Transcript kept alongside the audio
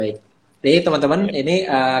Jadi teman-teman, Ya. ini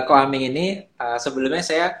Ko Aming ini sebelumnya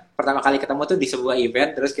saya pertama kali ketemu tuh di sebuah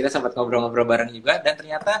event, terus kita sempat ngobrol-ngobrol bareng juga, dan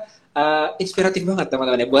ternyata inspiratif banget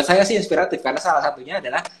teman-teman. Ya. Buat saya sih inspiratif karena salah satunya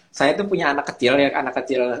adalah saya tuh punya anak kecil ya, anak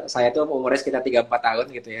kecil saya tuh umurnya sekitar 3-4 tahun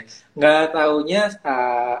gitu ya. Nggak taunya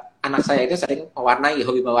anak saya itu sering mewarnai,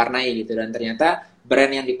 hobi mewarnai gitu, dan ternyata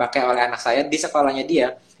brand yang dipakai oleh anak saya di sekolahnya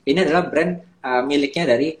dia ini adalah brand miliknya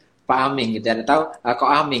dari Pak Aming gitu dan atau Ko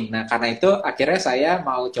Aming. Nah, karena itu akhirnya saya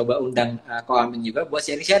mau coba undang Ko Aming juga buat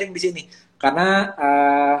sharing-sharing di sini. Karena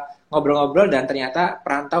ngobrol-ngobrol dan ternyata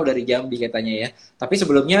perantau dari Jambi katanya ya. Tapi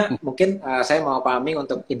sebelumnya mungkin saya mau Pak Aming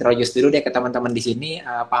untuk introduce dulu deh ke teman-teman di sini.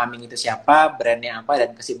 Pak Aming itu siapa, brandnya apa,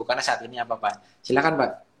 dan kesibukannya saat ini apa, Pak? Silakan,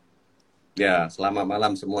 Pak. Ya, selamat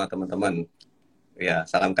malam semua teman-teman. Ya,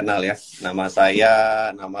 salam kenal ya. Nama saya,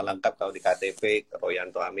 nama lengkap kalau di KTP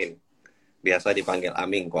Royanto Amin. Biasa dipanggil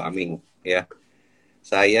Aming, kok Aming. Ya,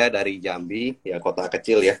 saya dari Jambi, ya kota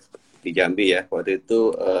kecil ya di Jambi ya. Waktu itu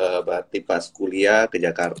berarti pas kuliah ke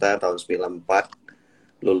Jakarta tahun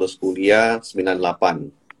 94, lulus kuliah 98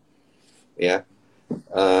 ya.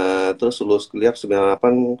 Terus lulus kuliah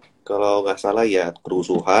 98 kalau nggak salah ya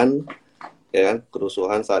kerusuhan, ya kan?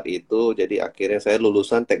 Kerusuhan saat itu, jadi akhirnya saya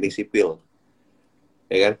lulusan teknik sipil,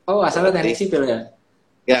 ya kan? Oh, asalnya Berarti teknik sipil ya?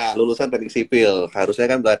 ya lulusan teknik sipil, harusnya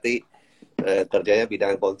kan berarti kerjanya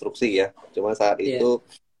bidang konstruksi ya. Cuma saat Iya. itu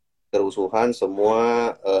kerusuhan,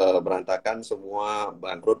 semua berantakan, semua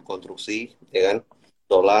bangkrut konstruksi, ya kan?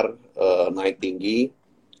 Dolar naik tinggi,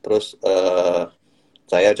 terus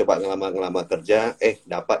saya coba ngelamar kerja,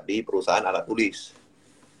 dapat di perusahaan alat tulis,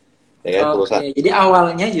 ya kan? Perusahaan Oke, jadi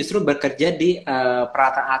awalnya justru bekerja di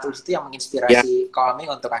peralatan alat tulis itu yang ya, menginspirasi Ko Aming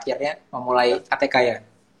untuk akhirnya memulai ATK ya?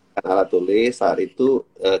 alat tulis saat itu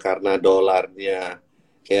karena dolarnya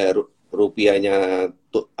ya rupiahnya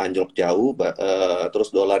tuh anjlok jauh,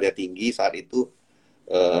 terus dolarnya tinggi saat itu,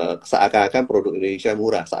 seakan-akan produk Indonesia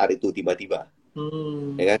murah saat itu tiba-tiba,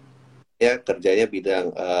 Hmm. ya kan? Ya kerjanya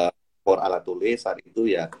bidang for alat tulis saat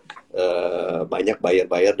itu ya, banyak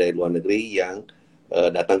buyer-buyer dari luar negeri yang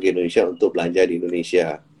datang ke Indonesia untuk belanja di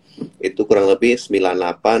Indonesia. Itu kurang lebih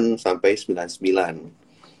 98 sampai 99,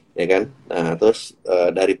 ya kan? Nah, terus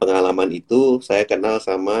dari pengalaman itu saya kenal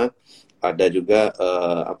sama ada juga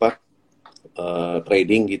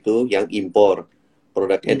trading gitu yang impor.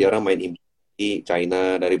 Produknya dia Hmm. orang main impor di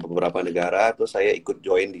China dari beberapa negara, terus saya ikut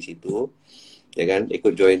join di situ, ya kan?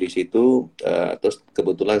 Ikut join di situ, terus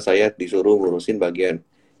kebetulan saya disuruh ngurusin bagian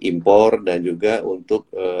impor dan juga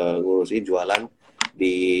untuk ngurusin jualan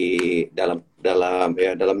di dalam dalam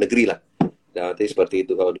ya dalam negeri lah. Berarti seperti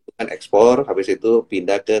itu, kalau dulu kan ekspor, habis itu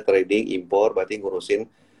pindah ke trading impor, berarti ngurusin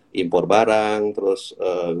impor barang, terus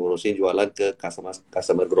ngurusin jualan ke customer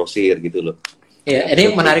customer grosir gitu loh. Ya,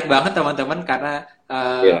 ini Seperti menarik banget teman-teman karena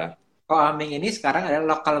ya, Ko Aming ini sekarang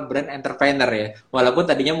adalah local brand entrepreneur ya. Walaupun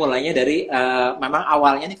tadinya mulainya dari memang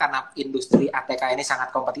awalnya nih karena industri ATK ini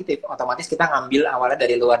sangat kompetitif, otomatis kita ngambil awalnya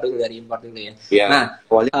dari luar dulu, dari impor dulu ya. ya Nah,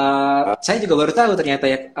 awalnya saya juga baru tahu ternyata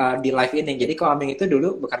ya di live ini. Jadi Ko Aming itu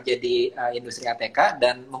dulu bekerja di industri ATK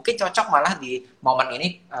dan mungkin cocok malah di momen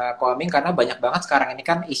ini Ko Aming karena banyak banget sekarang ini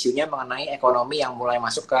kan isunya mengenai ekonomi yang mulai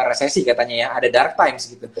masuk ke resesi katanya ya. Ada dark times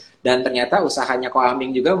gitu. Dan ternyata usahanya Ko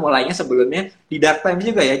Aming juga mulainya sebelumnya di dark times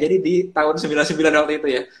juga ya. Jadi di tahun 99 waktu itu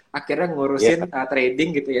ya. Akhirnya ya ngurusin trading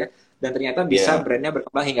gitu ya. Dan ternyata bisa ya brandnya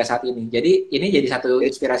berkembang hingga saat ini. Jadi ini jadi satu ya,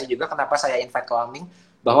 inspirasi juga kenapa saya invite Ko Aming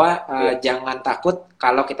bahwa ya, jangan takut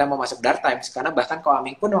kalau kita mau masuk dark times karena bahkan Ko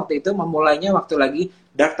Aming pun waktu itu memulainya waktu lagi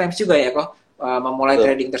dark times juga ya kok memulai betul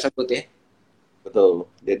trading tersebut ya. betul.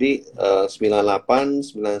 Jadi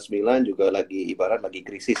 98 99 juga lagi ibarat lagi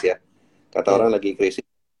krisis ya. Kata Iya. orang lagi krisis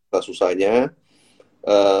susahnya.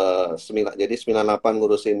 Jadi 98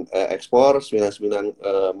 ngurusin ekspor, 99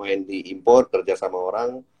 main di impor kerja sama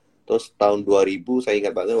orang. Terus tahun 2000 saya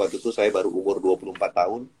ingat banget, waktu itu saya baru umur 24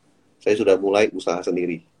 tahun, saya sudah mulai usaha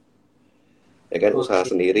sendiri, ya kan? Usaha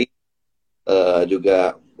Oke. sendiri,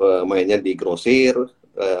 juga mainnya di grosir,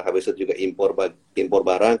 habis itu juga impor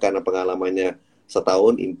barang karena pengalamannya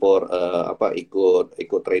setahun impor, ikut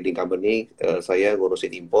ikut trading company, saya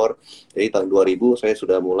ngurusin impor. Jadi tahun 2000 saya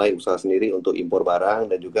sudah mulai usaha sendiri untuk impor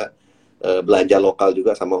barang dan juga belanja lokal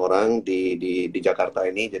juga sama orang di Jakarta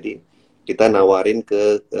ini. Jadi kita nawarin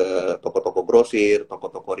ke toko-toko grosir,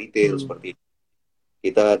 toko-toko retail Hmm. seperti itu.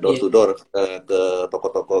 Kita door Iya. to door ke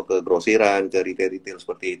toko-toko ke grosiran, ke retail-retail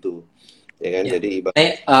seperti itu, ya kan? Ya. Jadi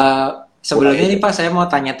Nih, Sebelumnya nih Pak, saya mau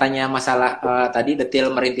tanya-tanya masalah tadi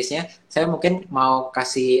detail merintisnya. Saya mungkin mau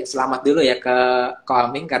kasih selamat dulu ya ke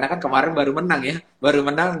Koaming karena kan kemarin baru menang ya, baru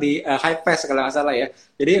menang di High Fest kalau nggak salah ya.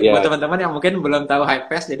 Jadi buat Ya, teman-teman yang mungkin belum tahu High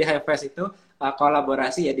Fest, jadi High Fest itu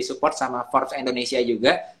kolaborasi ya disupport sama Forbes Indonesia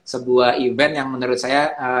juga, sebuah event yang menurut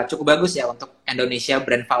saya cukup bagus ya untuk Indonesia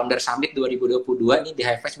Brand Founder Summit 2022 nih di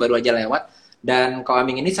High Fest baru aja lewat. Dan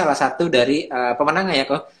Koaming ini salah satu dari pemenangnya ya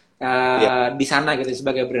kok ya, di sana gitu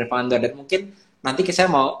sebagai brand founder dan mungkin nanti saya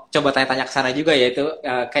mau coba tanya-tanya ke sana juga yaitu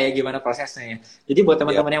kayak gimana prosesnya ya. Jadi buat ya,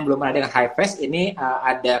 teman-teman yang belum pernah dengan High Fest ini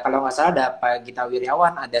ada kalau nggak salah ada Pak Gita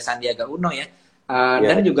Wirjawan, ada Sandiaga Uno ya.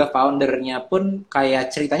 Dan ya, juga foundernya pun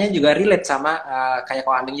kayak ceritanya juga relate sama kayak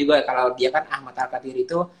Koaming juga kalau dia kan Ahmad Al-Kathiri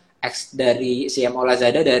itu ex dari CMO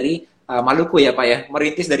Lazada dari Maluku ya Pak ya,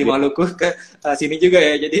 merintis dari ya. Maluku ke sini juga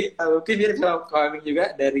ya. Jadi mungkin mirip sama Koaming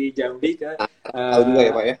juga dari Jambi ke Nah, tahu juga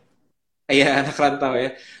ya uh, Pak ya. iya, anak rantau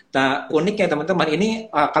ya. Nah, uniknya teman-teman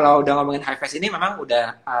ini kalau udah ngomongin high fest ini memang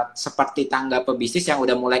udah seperti tangga pebisnis yang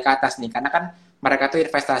udah mulai ke atas nih. Karena kan mereka tuh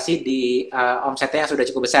investasi di omsetnya yang sudah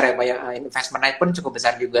cukup besar ya, Pak ya. Investment pun cukup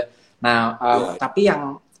besar juga. Nah, Ya, tapi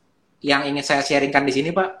yang ingin saya sharingkan di sini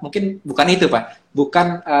Pak, mungkin bukan itu Pak,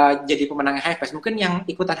 bukan jadi pemenang High Fest. Mungkin yang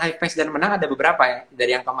ikutan High Fest dan menang ada beberapa ya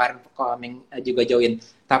dari yang kemarin Koaming juga join.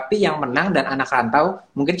 Tapi yang menang dan anak rantau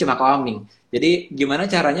mungkin cuma Koaming. Jadi gimana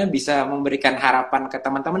caranya bisa memberikan harapan ke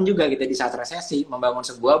teman-teman juga gitu di saat resesi, membangun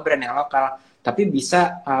sebuah brand yang lokal, tapi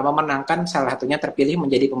bisa memenangkan salah satunya terpilih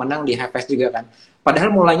menjadi pemenang di High Fest juga kan.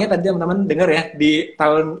 Padahal mulainya tadi teman-teman dengar ya di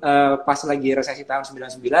tahun pas lagi resesi tahun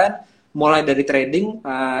 99 mulai dari trading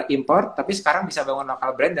import, tapi sekarang bisa bangun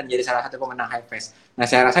lokal brand dan jadi salah satu pemenang High Fest. Nah,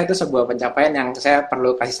 saya rasa itu sebuah pencapaian yang saya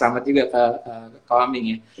perlu kasih selamat juga ke Kawaming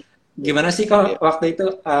ya. Gimana sih ya. kok waktu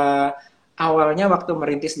itu awalnya waktu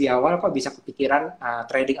merintis di awal kok bisa kepikiran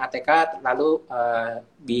trading ATK lalu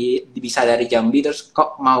bisa dari Jambi terus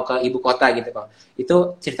kok mau ke ibu kota gitu kok.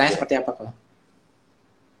 Itu ceritanya Ya. seperti apa kok?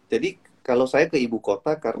 Jadi kalau saya ke ibu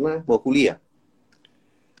kota karena mau kuliah.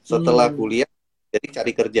 Setelah Hmm. kuliah, jadi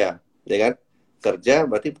cari kerja, ya kan? Kerja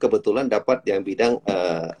berarti kebetulan dapat yang bidang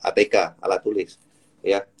ATK, alat tulis,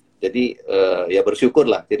 ya. Jadi ya bersyukur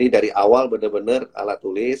lah. Jadi dari awal benar-benar alat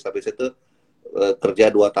tulis, habis itu kerja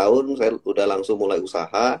 2 tahun, saya udah langsung mulai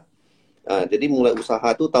usaha. Jadi mulai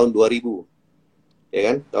usaha tuh tahun 2000, ya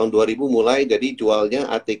kan? Tahun 2000 mulai, jadi jualnya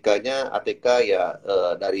ATK-nya, ATK ya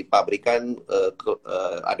dari pabrikan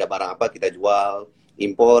ada barang apa kita jual,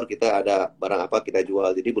 impor kita ada barang apa kita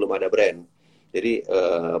jual, jadi belum ada brand. Jadi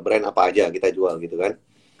brand apa aja kita jual gitu kan.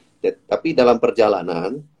 Tapi dalam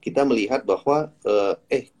perjalanan kita melihat bahwa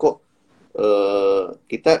kok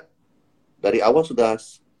kita dari awal sudah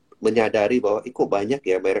menyadari bahwa kok banyak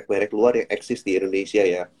ya merek-merek luar yang eksis di Indonesia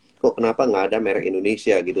ya. Kok kenapa nggak ada merek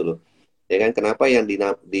Indonesia gitu loh. Ya kan, kenapa yang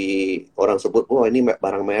di orang sebut, oh ini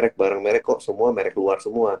barang merek kok semua merek luar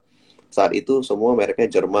semua. Saat itu semua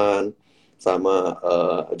mereknya Jerman sama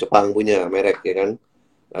Jepang punya merek ya kan.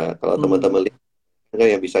 Kalau Hmm. teman-teman lihat kan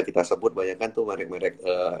yang bisa kita sebut banyak kan tuh merek-merek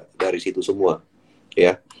dari situ semua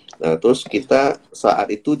ya. Nah, terus kita saat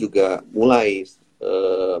itu juga mulai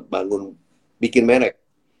bangun bikin merek.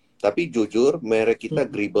 Tapi jujur merek kita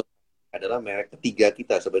Hmm. Gribble adalah merek ketiga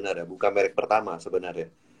kita sebenarnya, bukan merek pertama sebenarnya.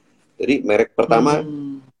 Jadi merek pertama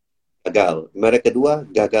Hmm. gagal, merek kedua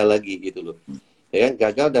gagal lagi gitu loh. Ya kan?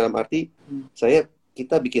 Gagal dalam arti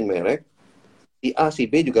kita bikin merek, si A si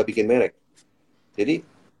B juga bikin merek. Jadi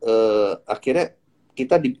akhirnya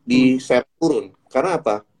kita di Hmm. set turun. Karena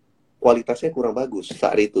apa? Kualitasnya kurang bagus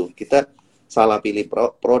saat itu. Kita salah pilih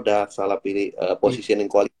produk, salah pilih Iya. positioning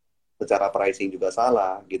kualitas, secara pricing juga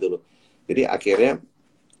salah gitu loh. Jadi akhirnya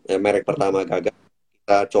merek pertama gagal,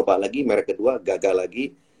 kita coba lagi, merek kedua gagal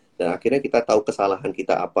lagi, dan akhirnya kita tahu kesalahan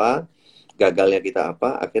kita apa, gagalnya kita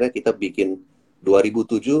apa, akhirnya kita bikin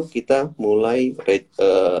 2007 kita mulai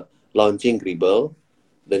launching Gribble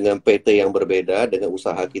dengan PT yang berbeda, dengan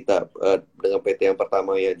usaha kita dengan PT yang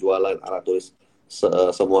pertama ya jualan alat tulis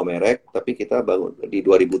semua merek, tapi kita bangun di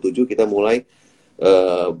 2007 kita mulai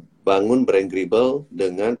eh, bangun brand Gribble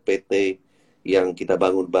dengan PT yang kita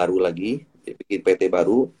bangun baru lagi, bikin PT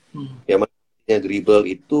baru Hmm. yang mana Gribble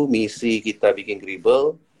itu, misi kita bikin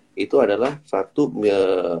Gribble itu adalah satu,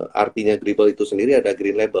 artinya Gribble itu sendiri ada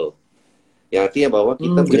green label, yang artinya bahwa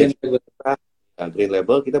kita Hmm. punya Green label. cita-cita, green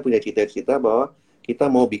label, kita punya cita-cita bahwa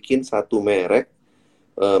kita mau bikin satu merek,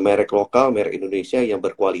 merek lokal, merek Indonesia yang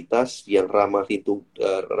berkualitas, yang ramah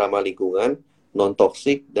lingkungan, non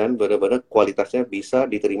toksik, dan benar-benar kualitasnya bisa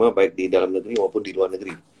diterima baik di dalam negeri maupun di luar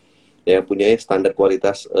negeri, yang punya standar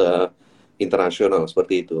kualitas internasional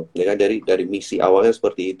seperti itu. Ya kan, dari misi awalnya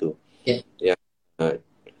seperti itu. Ya. Ya.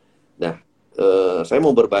 Nah, saya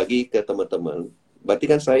mau berbagi ke teman-teman. Berarti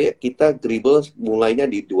kan kita dribble mulainya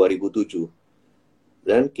di 2007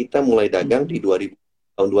 dan kita mulai dagang di 2000,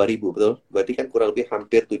 tahun 2000, betul? Berarti kan kurang lebih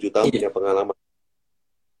hampir 7 tahun Iya. punya pengalaman.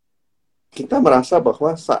 Kita merasa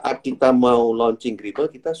bahwa saat kita mau launching dribble,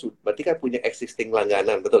 kita berarti kan punya existing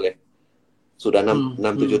langganan, betul ya? Sudah 6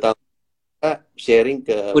 7 tahun kita sharing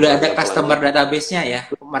ke Udah ada customer pelanggan-pelanggan. database-nya ya,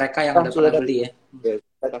 mereka yang udah Sudah pernah ada beli ya.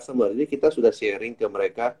 customer. Jadi kita sudah sharing ke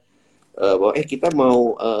mereka bahwa kita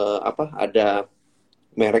mau ada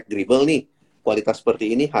merek dribble nih, kualitas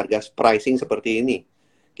seperti ini, harga pricing seperti ini.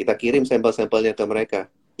 Kita kirim sampel-sampelnya ke mereka,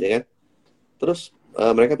 ya kan? Terus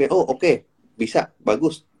mereka bilang, oh oke, bisa,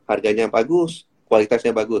 bagus, harganya bagus,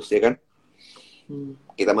 kualitasnya bagus, ya kan?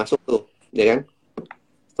 Kita masuk tuh, ya kan?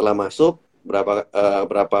 Setelah masuk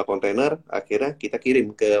berapa kontainer, akhirnya kita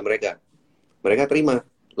kirim ke mereka. Mereka terima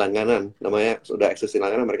langganan, namanya sudah existing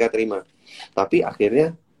langganan, mereka terima. Tapi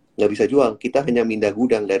akhirnya nggak bisa jual. Kita hanya pindah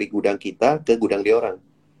gudang dari gudang kita ke gudang dia orang.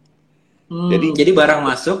 Jadi barang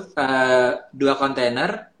masuk 2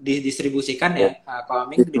 kontainer didistribusikan ya,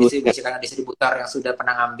 Koming didistribusikan ke distributor yang sudah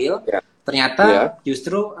pernah ngambil. Ya. Ternyata Ya.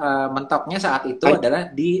 justru mentoknya saat itu adalah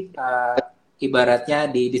di ibaratnya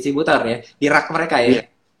di distributor ya, di rak mereka ya.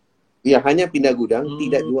 Iya, hanya pindah gudang,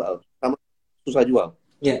 tidak jual, sama susah jual.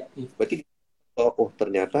 Ya. Berarti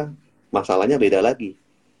ternyata masalahnya beda lagi.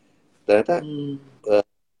 Ternyata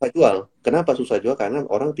susah jual. Kenapa susah jual? Karena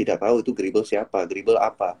orang tidak tahu itu dribble siapa, dribble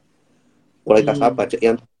apa, kualitas apa.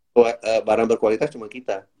 Yang barang berkualitas cuma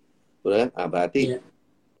kita. Udah kan? Berarti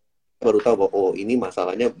baru tahu bahwa ini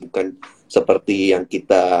masalahnya bukan seperti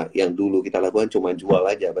yang dulu kita lakukan cuma jual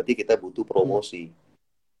aja. Berarti kita butuh promosi.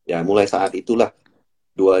 Ya, mulai saat itulah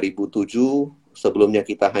 2007, sebelumnya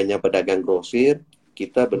kita hanya pedagang grosir,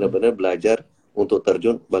 kita benar-benar belajar untuk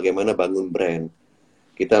terjun bagaimana bangun brand.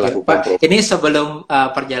 Kita lakukan Pak, ini sebelum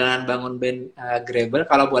perjalanan bangun brand Grebel,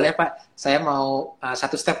 kalau boleh Pak, saya mau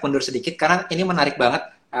satu step mundur sedikit karena ini menarik banget.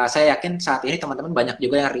 Saya yakin saat ini teman-teman banyak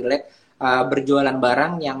juga yang relate berjualan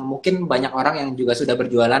barang yang mungkin banyak orang yang juga sudah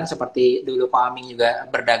berjualan seperti dulu Pak Aming juga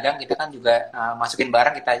berdagang, kita kan juga masukin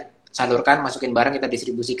barang kita salurkan, masukin barang kita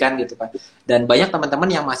distribusikan gitu Pak. Dan banyak teman-teman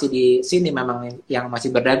yang masih di sini memang yang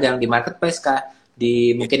masih berdagang di marketplace kah,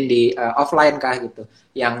 mungkin di offline kah gitu,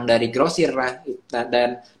 yang dari grosir lah.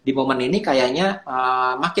 Dan di momen ini kayaknya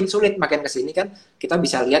makin sulit, makin kesini kan kita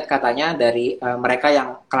bisa lihat katanya dari mereka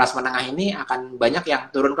yang kelas menengah ini akan banyak yang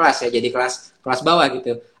turun kelas ya, jadi kelas bawah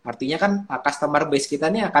gitu. Artinya kan customer base kita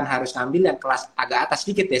nih akan harus ngambil yang kelas agak atas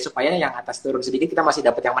sedikit ya, supaya yang atas turun sedikit kita masih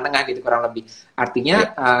dapat yang menengah gitu kurang lebih. Artinya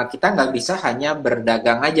kita nggak bisa hanya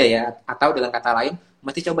berdagang aja ya, atau dengan kata lain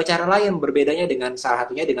mesti coba cara lain berbedanya dengan salah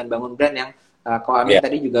satunya dengan bangun brand yang Ko Amin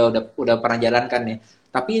tadi juga udah pernah jalankan ya.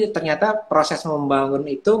 Tapi ternyata proses membangun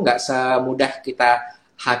itu nggak semudah kita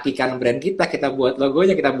hakikan brand kita buat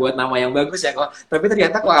logonya, kita buat nama yang bagus ya kok. Tapi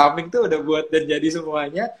ternyata Ko Amin tuh udah buat dan jadi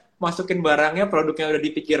semuanya, masukin barangnya, produknya udah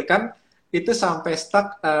dipikirkan, itu sampai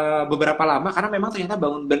stuck beberapa lama karena memang ternyata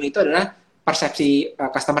bangun brand itu adalah persepsi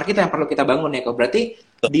customer kita yang perlu kita bangun ya kok. Berarti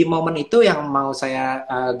di momen itu yang mau saya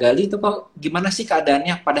gali itu kok gimana sih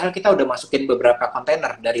keadaannya, padahal kita udah masukin beberapa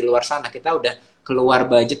kontainer dari luar sana, kita udah keluar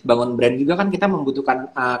budget bangun brand juga kan, kita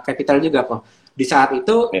membutuhkan capital juga kok. Di saat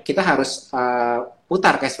itu kita harus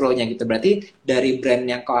putar cash flow-nya gitu. Berarti dari brand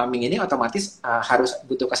yang Koaming ini otomatis harus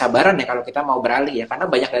butuh kesabaran ya kalau kita mau beralih ya, karena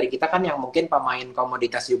banyak dari kita kan yang mungkin pemain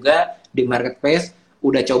komoditas juga di marketplace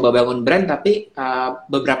udah coba bangun brand tapi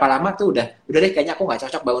beberapa lama tuh udah deh kayaknya aku nggak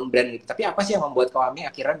cocok bangun brand gitu. Tapi apa sih yang membuat Koami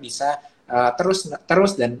akhirnya bisa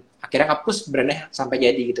terus dan akhirnya nge-push brandnya sampai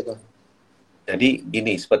jadi gitu kok. Jadi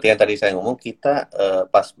ini seperti yang tadi saya ngomong, kita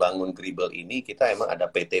pas bangun Gribble ini kita emang ada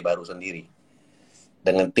PT baru sendiri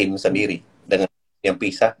dengan tim sendiri, dengan yang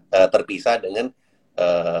terpisah dengan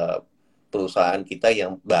perusahaan kita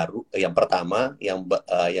yang baru, yang pertama yang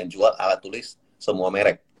jual alat tulis semua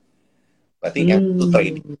merek. Berarti yang itu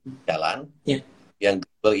trading jalan, yang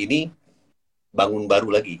Gribble ini bangun baru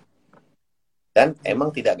lagi. Dan emang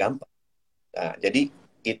tidak gampang. Nah, jadi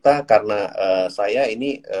kita karena saya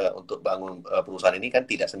ini untuk bangun perusahaan ini kan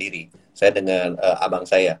tidak sendiri. Saya dengan abang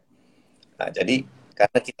saya. Nah, jadi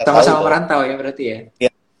karena kita sama-sama merantau ya berarti ya.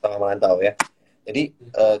 Iya, sama merantau ya. Jadi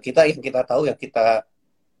yang kita tahu, yang kita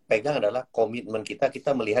pegang adalah komitmen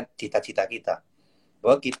kita melihat cita-cita kita.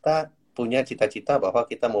 Bahwa kita punya cita-cita bahwa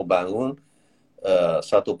kita mau bangun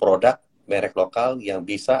suatu produk merek lokal yang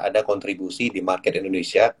bisa ada kontribusi di market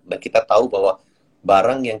Indonesia, dan kita tahu bahwa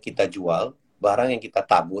barang yang kita jual, barang yang kita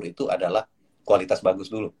tabur itu adalah kualitas bagus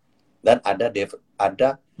dulu, dan ada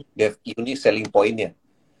unique selling point-nya,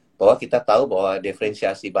 bahwa kita tahu bahwa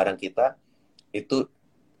diferensiasi barang kita itu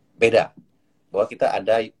beda bahwa kita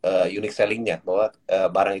ada unique selling-nya, bahwa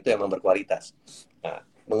barang itu emang berkualitas. Nah,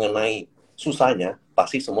 mengenai susahnya,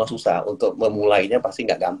 pasti semua susah. Untuk memulainya pasti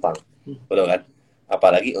nggak gampang, betul kan?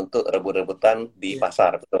 Apalagi untuk rebut-rebutan di Iya.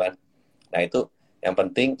 pasar, betul kan? Nah, itu yang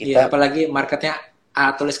penting Iya, kita, apalagi marketnya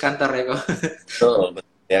tulis kantor ya kok. betul,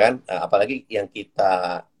 betul, ya kan? Nah, apalagi yang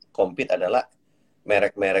kita compete adalah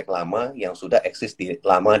merek-merek lama yang sudah eksis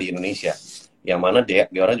lama di Indonesia. Yang mana dia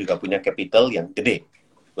orang juga punya capital yang gede,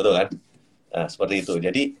 betul kan? Nah, seperti itu.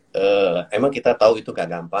 Jadi, emang kita tahu itu gak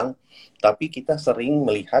gampang, tapi kita sering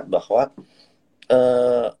melihat bahwa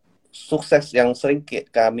eh, sukses yang sering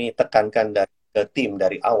kami tekankan dari ke tim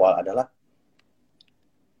dari awal adalah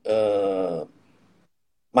eh,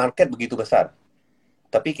 market begitu besar.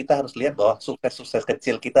 Tapi kita harus lihat bahwa sukses-sukses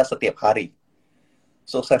kecil kita setiap hari.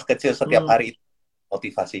 Sukses kecil setiap Hmm. hari itu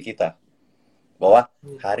motivasi kita. Bahwa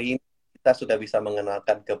hari ini kita sudah bisa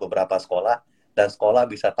mengenalkan ke beberapa sekolah, dan sekolah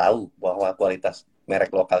bisa tahu bahwa kualitas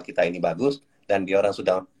merek lokal kita ini bagus, dan dia orang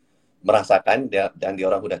sudah merasakan, dan dia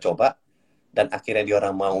orang sudah coba, dan akhirnya dia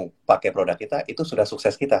orang mau pakai produk kita, itu sudah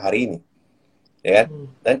sukses kita hari ini, ya kan? Hmm.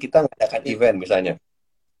 Dan kita ngadakan Ya. event, misalnya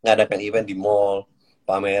ngadakan event di mall,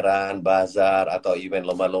 pameran, bazar, atau event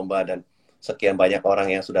lomba-lomba, dan sekian banyak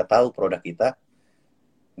orang yang sudah tahu produk kita,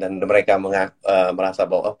 dan mereka merasa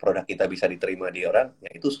bahwa produk kita bisa diterima di orang, ya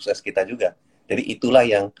itu sukses kita juga. Jadi itulah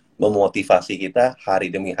yang memotivasi kita hari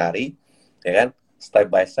demi hari, ya kan, step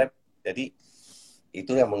by step. Jadi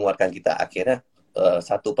itu yang menguatkan kita, akhirnya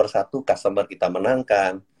satu persatu customer kita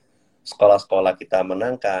menangkan, sekolah-sekolah kita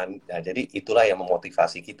menangkan. Nah, jadi itulah yang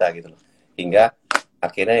memotivasi kita gitu loh. Hingga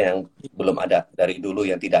akhirnya yang belum ada dari dulu,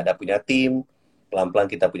 yang tidak ada punya tim, pelan-pelan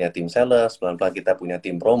kita punya tim sales, pelan-pelan kita punya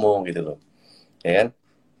tim promo gitu loh. Ya kan?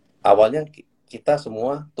 Awalnya kita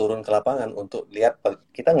semua turun ke lapangan untuk lihat,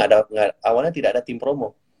 kita awalnya tidak ada tim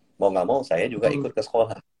promo. Mau nggak mau saya juga Hmm. ikut ke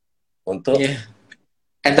sekolah untuk Iya.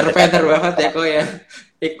 Entrepreneur pendekatan banget ya masalah kok ya.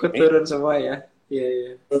 Ikut ini, turun semua ya. Iya,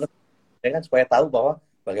 iya. ya kan, supaya tahu bahwa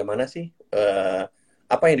bagaimana sih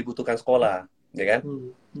apa yang dibutuhkan sekolah, ya kan?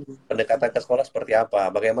 Hmm. Hmm. Pendekatan ke sekolah seperti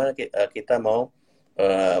apa? Bagaimana kita mau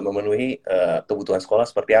memenuhi kebutuhan sekolah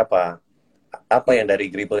seperti apa? Apa Iya.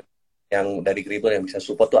 yang dari Gribble yang bisa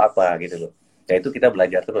support tuh apa gitu loh. Ya itu kita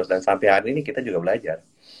belajar terus, dan sampai hari ini kita juga belajar,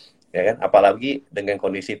 ya kan? Apalagi dengan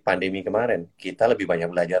kondisi pandemi kemarin, kita lebih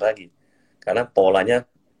banyak belajar lagi karena polanya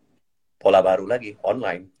pola baru lagi,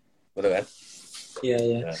 online, betul kan? Iya,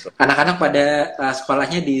 iya. Nah, Anak-anak pada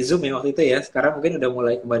sekolahnya di Zoom ya waktu itu ya. Sekarang mungkin udah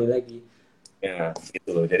mulai kembali lagi. ya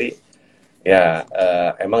gitu loh. Jadi ya,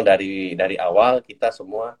 emang dari awal kita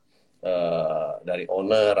semua, dari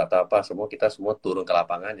owner atau apa, semua kita semua turun ke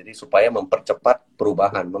lapangan, jadi supaya mempercepat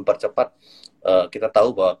perubahan, mempercepat, kita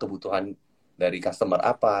tahu bahwa kebutuhan dari customer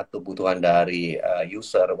apa, kebutuhan dari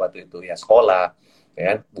user waktu itu ya sekolah, ya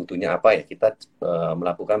kan, butuhnya apa, ya kita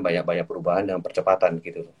melakukan banyak-banyak perubahan dan percepatan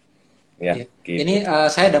gitu, ya Iya. Ini gitu.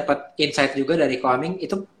 saya dapat insight juga dari Koaming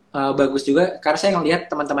itu bagus juga karena saya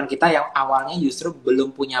ngelihat teman-teman kita yang awalnya justru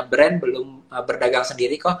belum punya brand, belum berdagang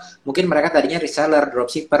sendiri kok. Mungkin mereka tadinya reseller,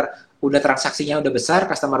 dropshipper, udah transaksinya udah besar,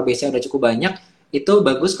 customer base-nya udah cukup banyak. Itu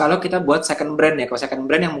bagus kalau kita buat second brand ya. Kalau second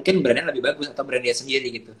brand yang mungkin brandnya lebih bagus atau brand dia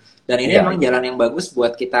sendiri gitu. Dan ini Iya, emang jalan yang bagus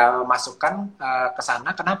buat kita masukkan ke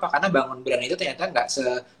sana. Kenapa? Karena bangun brand itu ternyata nggak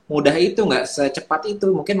semudah itu, nggak secepat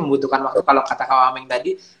itu. Mungkin membutuhkan waktu. Kalau kata Kawaming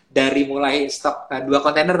tadi, dari mulai stok 2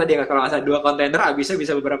 kontainer tadi kalau nggak salah 2 kontainer habisnya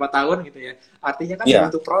bisa beberapa tahun gitu ya, artinya kan iya,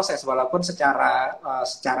 butuh proses walaupun secara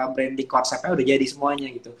branding konsepnya udah jadi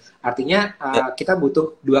semuanya gitu, artinya iya, kita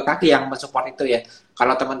butuh 2 kaki yang mensupport itu ya.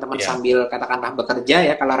 Kalau teman-teman iya, sambil katakanlah bekerja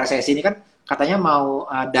ya, kalau resesi ini kan katanya mau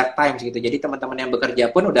dark times gitu, jadi teman-teman yang bekerja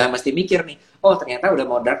pun udah mesti mikir nih, oh ternyata udah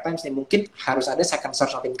mau dark times nih, mungkin harus ada second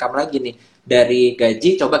source of income lagi nih dari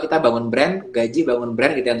gaji, coba kita bangun brand, gaji bangun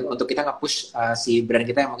brand gitu ya, untuk kita nge-push si brand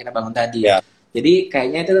kita yang mau kita bangun tadi ya. iya, Jadi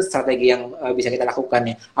kayaknya itu strategi yang bisa kita lakukan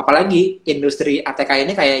ya. Apalagi industri ATK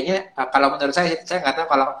ini kayaknya kalau menurut saya nggak tahu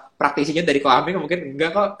kalau praktisinya dari Koaming mungkin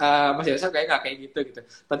enggak kok, Mas Yosef kayak nggak kayak gitu gitu.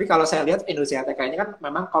 Tapi kalau saya lihat industri ATK ini kan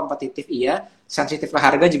memang kompetitif iya, sensitif ke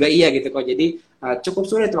harga juga iya gitu kok. Jadi cukup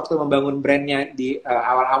sulit waktu membangun brandnya di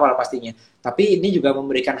awal-awal pastinya. Tapi ini juga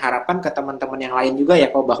memberikan harapan ke teman-teman yang lain juga ya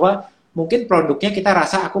kok, bahwa mungkin produknya kita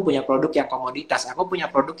rasa aku punya produk yang komoditas, aku punya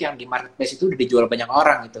produk yang di marketplace itu udah dijual banyak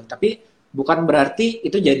orang gitu. Tapi bukan berarti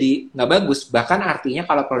itu jadi nggak bagus. Bahkan artinya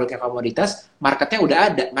kalau produknya komoditas, marketnya udah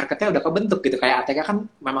ada, marketnya udah kebentuk gitu. Kayak ATK kan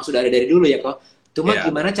memang sudah ada dari dulu ya kok. Cuma iya,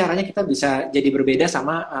 gimana caranya kita bisa jadi berbeda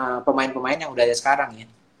sama pemain-pemain yang udah ada sekarang ya.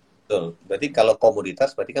 betul. Berarti kalau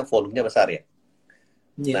komoditas berarti kan volumenya besar ya.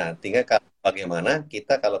 Iya. Nah, tinggal bagaimana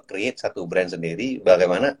kita kalau create satu brand sendiri,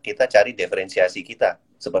 bagaimana kita cari diferensiasi kita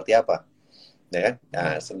seperti apa. ya kan?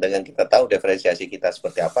 Nah, dengan kita tahu diferensiasi kita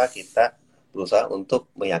seperti apa, kita berusaha untuk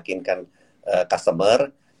meyakinkan customer,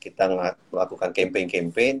 kita melakukan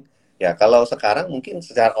campaign-campaign. Ya, kalau sekarang mungkin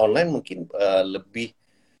secara online mungkin lebih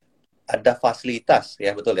ada fasilitas, ya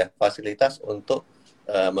betul ya, fasilitas untuk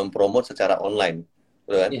mempromot secara online.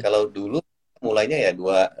 Betul kan? Iya. Kalau dulu mulainya ya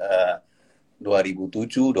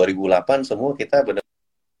 2007, 2008 semua kita benar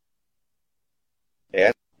ya.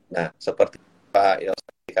 Nah, seperti Pak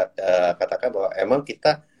Yosi katakan bahwa emang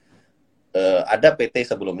kita ada PT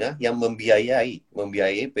sebelumnya yang membiayai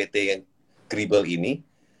PT yang Gribble ini,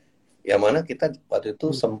 yang mana kita waktu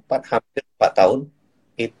itu sempat hampir 4 tahun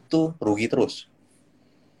itu rugi terus.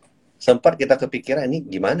 Sempat kita kepikiran ini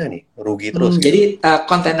gimana nih, rugi terus gitu. Jadi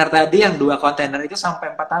kontainer tadi yang 2 kontainer itu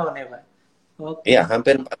sampai 4 tahun ya Pak? Oke. Iya,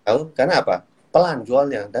 hampir 4 tahun. Karena apa? Pelan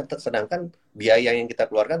jualnya. Dan sedangkan biaya yang kita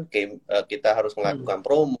keluarkan, kita harus melakukan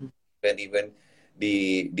promo, event-event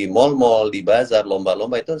di mall-mall, di bazar,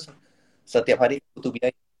 lomba-lomba itu setiap hari butuh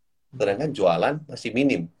biaya. Sedangkan jualan masih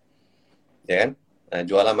minim. Ya kan? Nah,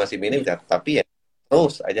 jualan masih minim, tapi ya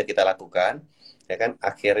terus aja kita lakukan. Ya kan?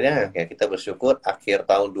 Akhirnya ya kita bersyukur akhir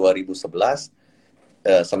tahun 2011,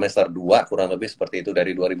 semester 2 kurang lebih seperti itu,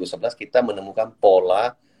 dari 2011 kita menemukan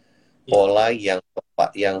pola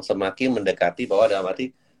yang semakin mendekati bahwa dalam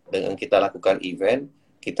arti dengan kita lakukan event,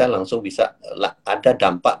 kita langsung bisa ada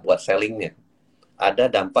dampak buat sellingnya,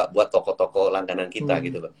 ada dampak buat toko-toko langganan kita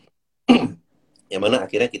gitu loh. Yang mana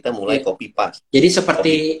akhirnya kita mulai copy paste. Jadi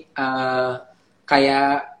seperti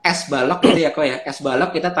kayak es balok gitu ya kok ya, es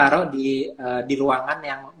balok kita taruh di ruangan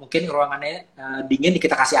yang mungkin ruangannya dingin,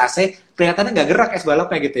 kita kasih AC, kelihatannya nggak gerak es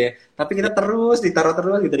baloknya gitu ya, tapi kita terus ditaruh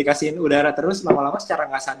terus gitu, dikasihin udara terus, lama-lama secara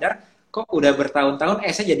nggak sadar kok udah bertahun-tahun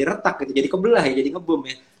esnya jadi retak gitu, jadi kebelah ya, jadi ngebum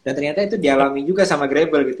ya, dan ternyata itu dialami juga sama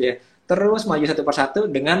Grabble gitu ya. Terus maju satu persatu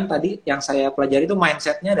dengan tadi yang saya pelajari itu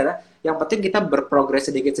mindsetnya adalah yang penting kita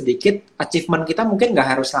berprogres sedikit-sedikit, achievement kita mungkin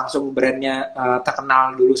nggak harus langsung brandnya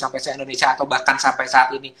terkenal dulu sampai se-Indonesia atau bahkan sampai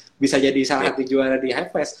saat ini bisa jadi salah satu juara di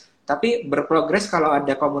Highfest, tapi berprogres kalau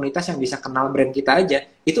ada komunitas yang bisa kenal brand kita aja,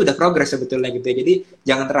 itu udah progres sebetulnya gitu ya. Jadi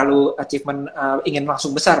jangan terlalu achievement ingin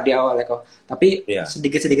langsung besar di awal ya kok, tapi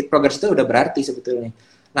sedikit-sedikit progres itu udah berarti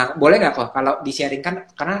sebetulnya. Nah, boleh nggak kok kalau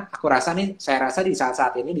di-sharingkan, karena aku rasa nih, saya rasa di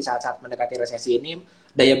saat-saat ini, di saat-saat mendekati resesi ini,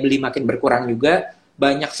 daya beli makin berkurang juga,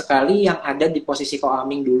 banyak sekali yang ada di posisi Ko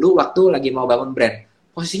Aming dulu waktu lagi mau bangun brand.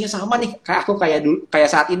 Posisinya sama nih, kayak aku kayak dulu, kayak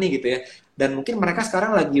saat ini gitu ya. Dan mungkin mereka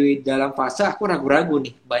sekarang lagi dalam fase aku ragu-ragu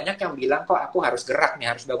nih. Banyak yang bilang kok aku harus gerak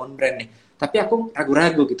nih, harus bangun brand nih. Tapi aku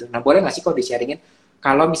ragu-ragu gitu. Nah, boleh nggak sih kok di-sharingin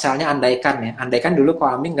kalau misalnya andaikan dulu Ko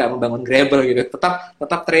Aming nggak membangun Grabble gitu,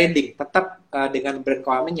 tetap trading, tetap dengan brand Ko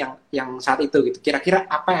Aming yang saat itu gitu. Kira-kira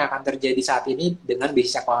apa yang akan terjadi saat ini dengan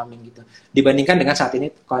bisnisnya Ko Aming gitu, dibandingkan dengan saat ini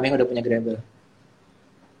Ko Aming udah punya Grabble?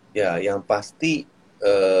 Ya, yang pasti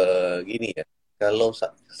gini ya. Kalau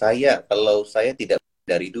saya tidak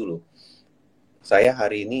dari dulu, saya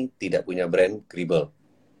hari ini tidak punya brand Gribble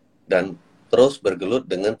dan terus bergelut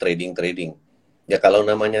dengan trading. Ya kalau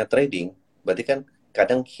namanya trading, berarti kan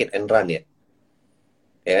kadang hit and run ya.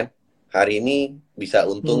 Ya, hari ini bisa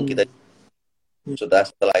untung kita sudah,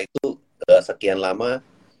 setelah itu sekian lama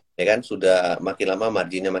ya kan, sudah makin lama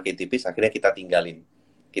marginnya makin tipis, akhirnya kita tinggalin.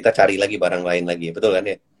 Kita cari lagi barang lain lagi, betul kan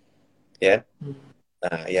ya? Ya.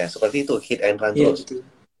 Nah, ya seperti itu, hit and run terus. Betul.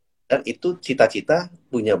 Dan itu cita-cita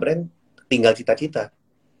punya brand, tinggal cita-cita.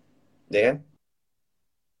 Ya kan?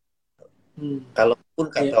 Kalaupun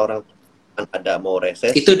kata orang ada mau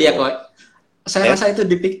resesi, itu dia kok. Saya rasa itu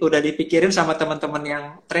udah dipikirin sama teman-teman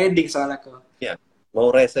yang trading soalnya kok. Ya,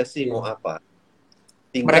 mau resesi mau apa?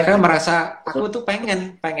 Mereka merasa aku tuh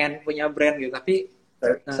pengen punya brand gitu, tapi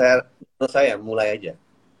menurut saya mulai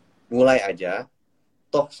aja.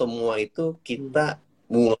 Toh semua itu kita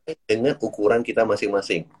mulai dengan ukuran kita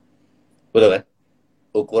masing-masing, betul kan?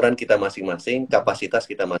 Ukuran kita masing-masing, kapasitas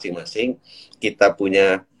kita masing-masing. Kita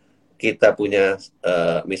punya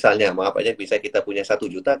misalnya maaf aja, bisa kita punya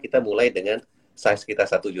 1 juta, kita mulai dengan size kita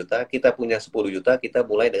 1 juta. Kita punya 10 juta, kita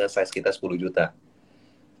mulai dengan size kita 10 juta,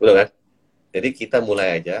 betul kan? Jadi kita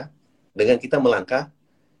mulai aja, dengan kita melangkah,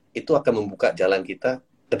 itu akan membuka jalan kita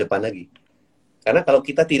ke depan lagi. Karena kalau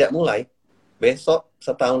kita tidak mulai, besok,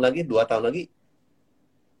 setahun lagi, 2 tahun lagi,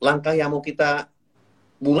 langkah yang mau kita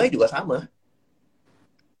mulai juga sama.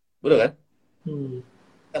 Betul kan?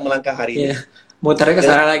 Kita melangkah hari ini. Muternya ke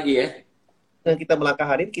sana lagi ya. Dengan kita melangkah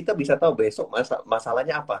hari ini, kita bisa tahu besok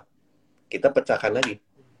masalahnya apa. Kita pecahkan lagi.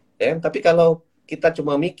 Ya, tapi kalau kita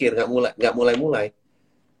cuma mikir, nggak mulai-mulai,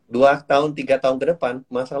 2 tahun, 3 tahun ke depan,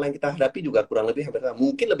 masalah yang kita hadapi juga kurang lebih hampir sama.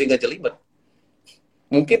 Mungkin lebih ngejelimet.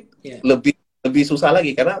 Mungkin lebih susah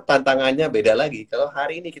lagi, karena tantangannya beda lagi. Kalau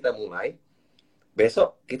hari ini kita mulai,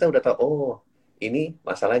 besok kita udah tahu, oh ini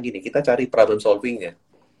masalah gini, kita cari problem solvingnya,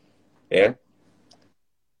 ya.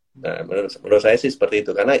 Nah, menurut saya sih seperti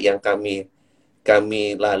itu, karena yang kami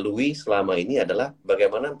kami lalui selama ini adalah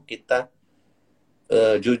bagaimana kita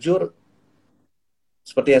jujur,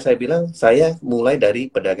 seperti yang saya bilang, saya mulai dari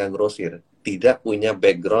pedagang grosir, tidak punya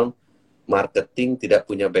background marketing, tidak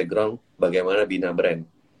punya background bagaimana bina brand.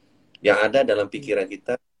 Yang ada dalam pikiran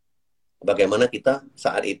kita, bagaimana kita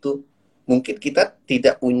saat itu, mungkin kita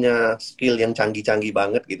tidak punya skill yang canggih-canggih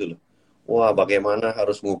banget gitu loh. Wah, bagaimana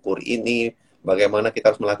harus mengukur ini, bagaimana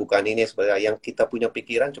kita harus melakukan ini, supaya yang kita punya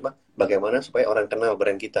pikiran cuma bagaimana supaya orang kenal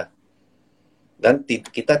brand kita. Dan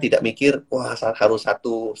kita tidak mikir, wah harus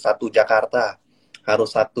satu Jakarta, harus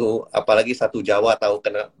satu, apalagi satu Jawa tahu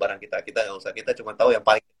kena barang kita. Kita nggak usah, kita cuma tahu yang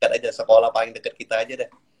paling dekat aja, sekolah paling dekat kita aja deh.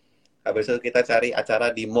 Habis itu kita cari acara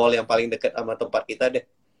di mall yang paling dekat sama tempat kita deh.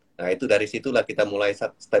 Nah itu dari situlah kita mulai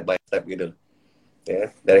step by step gitu. Ya,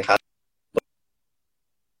 dari hal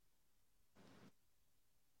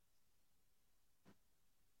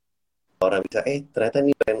orang bisa, ternyata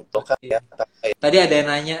ini brand lokal Iya. ya. Tadi ada yang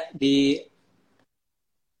nanya di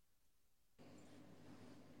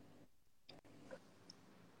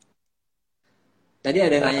Tadi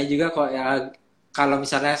ada yang nanya juga kok ya, kalau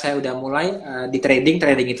misalnya saya udah mulai di trading,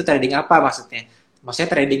 trading itu trading apa maksudnya?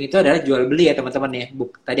 Maksudnya trading itu adalah jual beli ya teman-teman ya.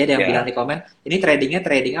 Tadi ada yang bilang Ya, di komen, ini tradingnya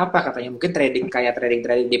trading apa katanya? Mungkin trading kayak trading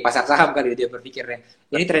trading di pasar saham kali dia berpikirnya.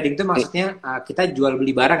 Ini trading itu ini maksudnya kita jual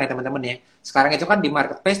beli barang ya teman-teman ya. Sekarang itu kan di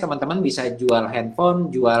marketplace teman-teman bisa jual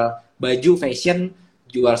handphone, jual baju fashion,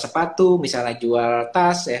 jual sepatu, misalnya jual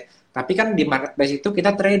tas ya. Tapi kan di marketplace itu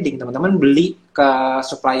kita trading, teman-teman beli ke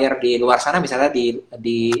supplier di luar sana misalnya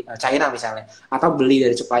di China misalnya, atau beli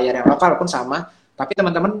dari supplier yang lokal pun sama. Tapi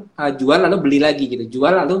teman-teman jual lalu beli lagi gitu,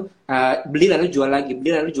 jual lalu beli lalu jual lagi,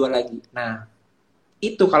 beli lalu jual lagi. Nah,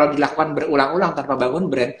 itu kalau dilakukan berulang-ulang tanpa bangun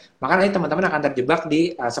brand, maka nanti teman-teman akan terjebak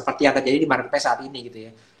di seperti yang terjadi di marketplace saat ini gitu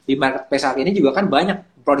ya. Di marketplace saat ini juga kan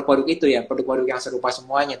banyak produk-produk itu ya, produk-produk yang serupa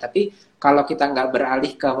semuanya. Tapi kalau kita nggak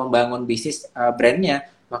beralih ke membangun bisnis brandnya,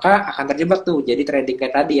 maka akan terjebak tuh. Jadi trading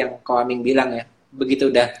kayak tadi yang Ko Aming bilang ya,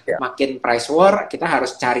 begitu udah ya, makin price war, kita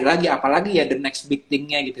harus cari lagi, apalagi ya the next big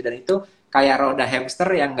thing-nya gitu. Dan itu kayak roda hamster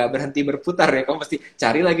yang nggak berhenti berputar ya, kamu mesti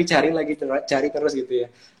cari lagi, cari terus gitu ya.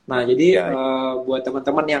 Nah, jadi ya, buat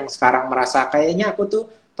teman-teman yang sekarang merasa kayaknya aku tuh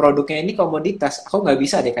produknya ini komoditas, aku nggak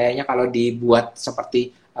bisa deh kayaknya kalau dibuat seperti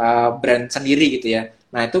brand sendiri gitu ya.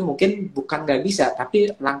 Nah, itu mungkin bukan nggak bisa,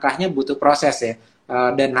 tapi langkahnya butuh proses ya.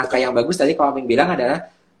 Dan langkah yang bagus tadi kalau Amin bilang adalah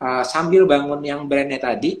sambil bangun yang brandnya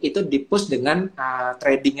tadi, itu dipush dengan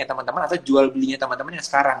tradingnya teman-teman atau jual belinya teman-teman yang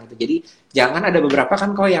sekarang gitu. Jadi jangan ada beberapa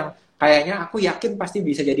kan kok yang kayaknya aku yakin pasti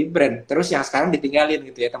bisa jadi brand, terus yang sekarang ditinggalin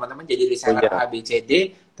gitu ya teman-teman, jadi oh reseller iya, A B C D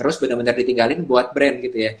terus benar-benar ditinggalin buat brand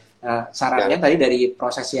gitu ya. Sarannya ya, tadi dari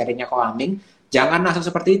proses sharingnya Ko Aming, jangan langsung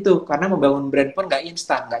seperti itu karena membangun brand pun nggak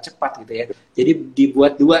instan, nggak cepat gitu ya. Jadi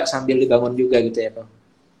dibuat dua sambil dibangun juga gitu ya Ko.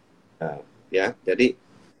 nah, ya. Jadi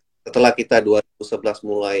setelah kita 2011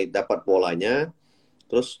 mulai dapat polanya,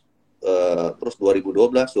 terus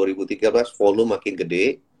 2012, 2013 volume makin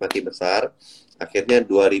gede, makin besar. Akhirnya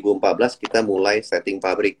 2014 kita mulai setting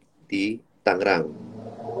pabrik di Tangerang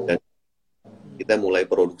dan kita mulai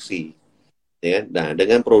produksi. Ya, nah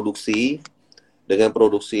dengan produksi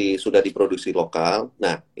sudah diproduksi lokal.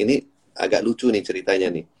 Nah ini agak lucu nih ceritanya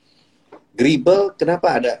nih. Gribble,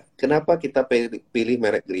 kenapa kita pilih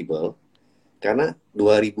merek Gribble? Karena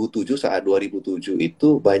 2007, saat 2007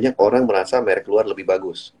 itu banyak orang merasa merek luar lebih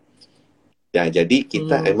bagus. Ya, jadi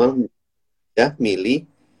kita Hmm, emang ya milih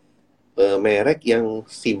merek yang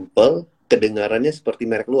simple, kedengarannya seperti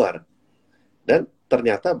merek luar. Dan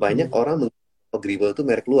ternyata banyak hmm. orang menganggap Gribble itu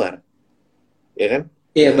merek luar, ya kan?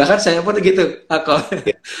 Iya, Nah, bahkan saya pun gitu. Aku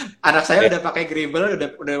ya, anak saya ya. udah pakai Gribble,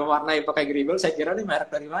 udah warnai pakai Gribble. Saya kira nih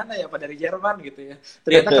merek dari mana ya? Apa dari Jerman gitu ya?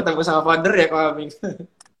 Ternyata ketemu sama founder ya, Ko Aming.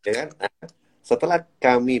 Ya kan? Nah, setelah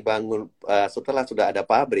kami bangun, setelah sudah ada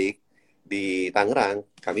pabrik di Tangerang,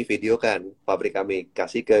 kami videokan pabrik kami,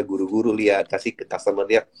 kasih ke guru-guru lihat, kasih ke customer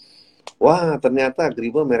lihat. Wah, ternyata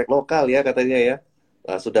Gribble merek lokal ya katanya ya.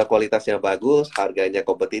 Sudah kualitasnya bagus, harganya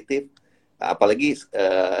kompetitif. Apalagi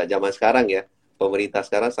zaman sekarang ya, pemerintah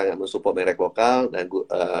sekarang sangat mensupport merek lokal dan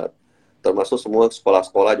termasuk semua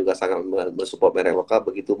sekolah-sekolah juga sangat mensupport merek lokal.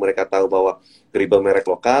 Begitu mereka tahu bahwa Gribble merek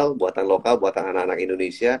lokal, buatan anak-anak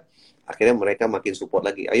Indonesia, akhirnya mereka makin support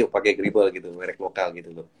lagi. Ayo pakai Gribble gitu, merek lokal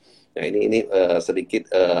gitu loh. Nah ini sedikit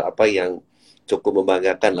apa yang cukup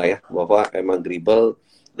membanggakan lah ya, bahwa emang Gribble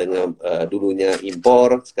dengan dulunya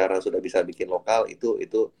impor, sekarang sudah bisa bikin lokal, itu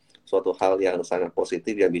suatu hal yang sangat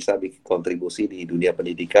positif yang bisa bikin kontribusi di dunia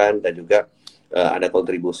pendidikan dan juga ada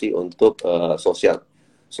kontribusi untuk sosial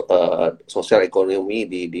ekonomi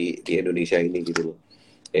di Indonesia ini gitu loh,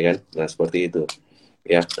 ya kan? Nah seperti itu.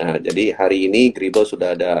 Ya, nah jadi hari ini Gribble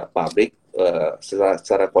sudah ada pabrik,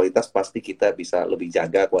 secara kualitas pasti kita bisa lebih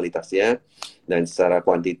jaga kualitasnya, dan secara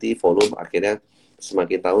quantity, volume akhirnya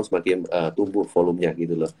semakin tahun semakin tumbuh volumenya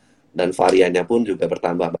gitu loh, dan variannya pun juga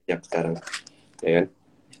bertambah banyak sekarang, ya kan?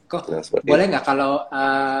 Kok Nah seperti itu. boleh nggak kalau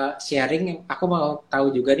sharing? Aku mau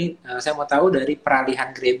tahu juga nih. Saya mau tahu dari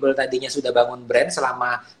peralihan Grable tadinya sudah bangun brand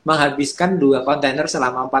selama menghabiskan 2 kontainer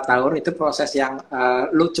selama 4 tahun, itu proses yang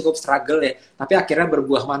lu cukup struggle ya. Tapi akhirnya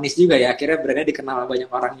berbuah manis juga ya. Akhirnya brandnya dikenal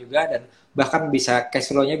banyak orang juga, dan bahkan bisa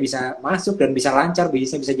cash flow-nya bisa masuk dan bisa lancar,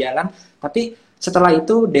 bisa jalan. Tapi setelah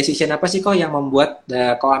itu decision apa sih kok yang membuat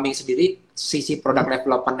Ko Aming sendiri sisi product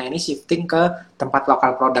development ini shifting ke tempat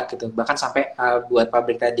lokal produk gitu, bahkan sampai buat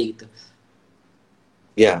pabrik tadi gitu?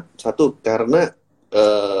 Ya, satu karena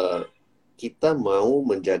kita mau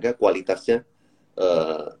menjaga kualitasnya,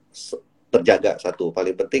 terjaga, satu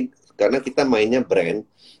paling penting, karena kita mainnya brand,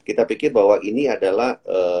 kita pikir bahwa ini adalah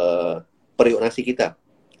periuk nasi kita,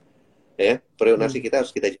 ya periuk nasi Hmm. kita harus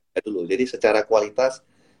kita jaga dulu. Jadi secara kualitas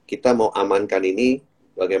kita mau amankan ini,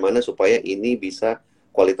 bagaimana supaya ini bisa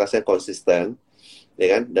kualitasnya konsisten, ya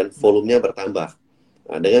kan, dan volumenya bertambah.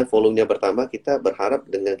 Nah, dengan volumenya bertambah, kita berharap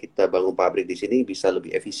dengan kita bangun pabrik di sini bisa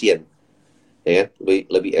lebih efisien, ya kan?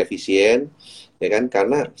 Lebih efisien, ya kan?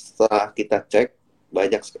 Karena setelah kita cek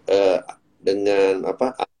banyak, dengan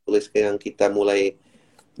apa tulis yang kita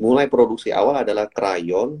mulai produksi awal adalah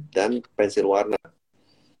krayon dan pensil warna,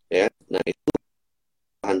 ya. Nah itu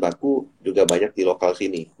bahan baku juga banyak di lokal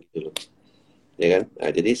sini, gitu loh, ya kan? Nah,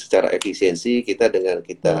 jadi secara efisiensi kita dengan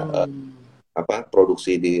kita Hmm.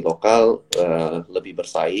 produksi di lokal lebih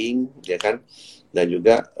bersaing, ya kan? Dan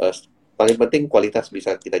juga paling penting kualitas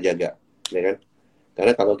bisa kita jaga, ya kan?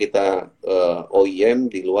 Karena kalau kita OEM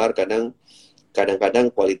di luar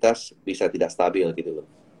kadang-kadang kualitas bisa tidak stabil gitu loh,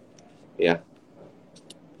 ya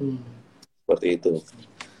Hmm. seperti itu.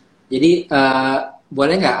 Jadi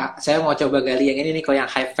boleh nggak saya mau coba gali yang ini nih, kok yang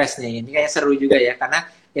high fast nih. Ini kayaknya seru juga ya, karena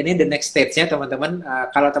ini the next stage-nya teman-teman.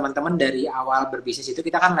 Kalau teman-teman dari awal berbisnis itu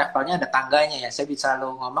kita kan levelnya ada tangganya ya. Saya bisa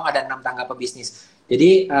selalu ngomong ada 6 tangga pebisnis.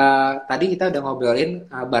 Jadi tadi kita udah ngobrolin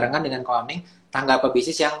barengan dengan Koaming tangga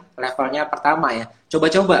pebisnis yang levelnya pertama ya.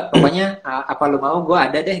 Coba-coba, pokoknya apa lu mau, gue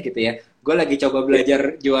ada deh gitu ya. Gue lagi coba Ya, belajar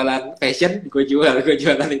jualan fashion, gue jualan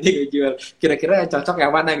ini, gue jual. Kira-kira yang cocok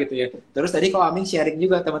yang mana gitu ya. Terus tadi kok Amin sharing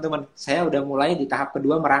juga teman-teman, saya udah mulai di tahap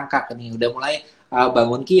kedua merangkak nih, udah mulai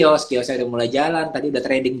bangun kiosnya udah mulai jalan, tadi udah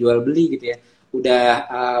trading jual beli gitu ya, udah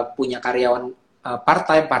punya karyawan part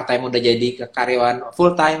time udah jadi ke karyawan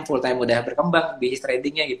full time udah berkembang bisnis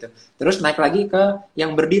tradingnya gitu. Terus naik lagi ke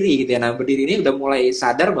yang berdiri gitu ya. Nah berdiri ini udah mulai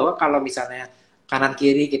sadar bahwa kalau misalnya kanan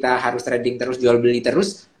kiri kita harus trading terus jual beli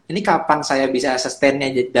terus, ini kapan saya bisa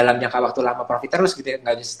sustainnya dalam jangka waktu lama profit terus gitu ya,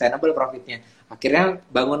 nggak bisa sustainable profitnya. Akhirnya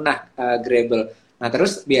bangunlah Grable. Nah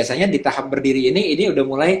terus biasanya di tahap berdiri ini udah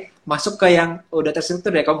mulai masuk ke yang udah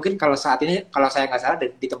terstruktur ya. Kalau mungkin kalau saat ini, kalau saya nggak salah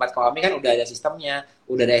di tempat kami kan udah ada sistemnya,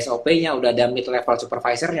 udah ada SOP-nya, udah ada mid level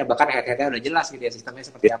supervisornya, bahkan head-headnya udah jelas gitu ya sistemnya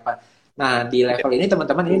seperti ya, apa. Nah di ya. level ini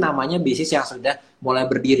teman-teman, ini namanya bisnis yang sudah mulai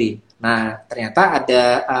berdiri. Nah ternyata ada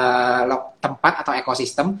tempat atau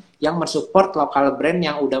ekosistem yang mensupport lokal brand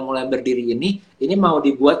yang udah mulai berdiri ini mau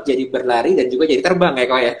dibuat jadi berlari dan juga jadi terbang ya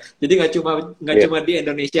kok ya. Jadi nggak cuma di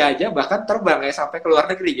Indonesia aja, bahkan terbang ya sampai ke luar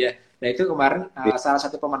negeri ya. Nah itu kemarin Ya. salah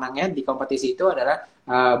satu pemenangnya di kompetisi itu adalah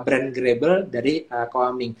brand Grable dari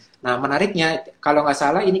Koaming. Nah menariknya kalau nggak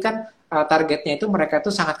salah ini kan targetnya itu mereka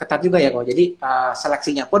tuh sangat ketat juga ya kok. Jadi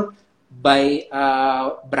seleksinya pun by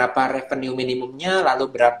berapa revenue minimumnya,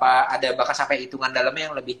 lalu berapa, ada bahkan sampai hitungan dalamnya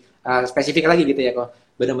yang lebih spesifik lagi gitu ya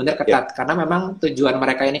kok. Benar-benar Ya. ketat karena memang tujuan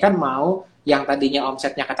mereka ini kan mau yang tadinya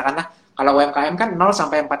omsetnya katakanlah kalau UMKM kan 0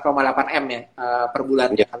 sampai 4,8 M ya per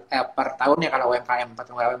bulannya, Ya. per tahunnya kalau UMKM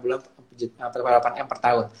 4,8 bulan 4,8 M per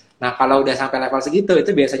tahun. Nah kalau udah sampai level segitu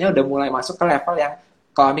itu biasanya udah mulai masuk ke level yang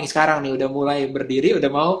coming sekarang nih, udah mulai berdiri, udah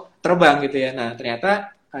mau terbang gitu ya. Nah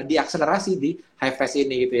ternyata diakselerasi di high fast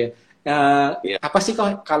ini gitu ya. Ya. Apa sih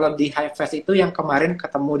kok kalau di high fast itu yang kemarin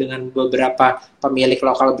ketemu dengan beberapa pemilik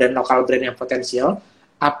lokal brand yang potensial,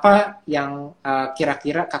 apa yang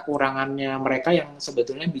kira-kira kekurangannya mereka yang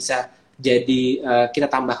sebetulnya bisa jadi kita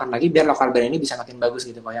tambahkan lagi biar lokal brand ini bisa makin bagus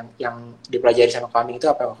gitu kok, yang dipelajari sama kami itu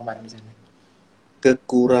apa kemarin di sana?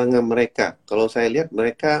 Kekurangan mereka, kalau saya lihat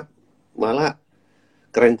mereka malah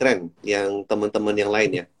keren-keren yang teman-teman yang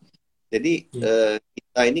lain ya. Jadi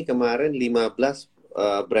kita ini kemarin 15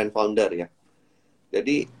 brand founder ya.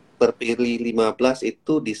 Jadi terpilih 15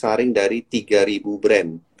 itu disaring dari 3.000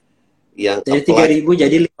 brand. yang Dari tiga apply ribu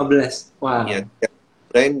jadi 15. ya, Wow.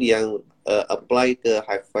 brand yang apply ke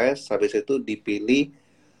Highfest, habis itu dipilih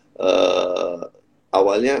eh,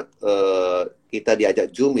 awalnya kita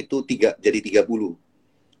diajak Zoom itu jadi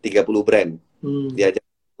 30 brand Hmm. diajak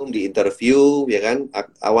Zoom, di interview ya kan.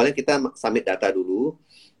 Awalnya kita submit data dulu,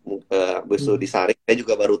 besok Hmm. disaring. Saya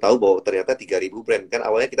juga baru tahu bahwa ternyata 3.000 brand kan.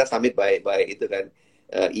 Awalnya kita submit baik-baik itu kan,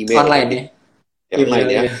 email kan, Online ya? online Email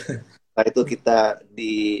ya. ya. Setelah itu kita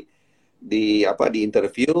di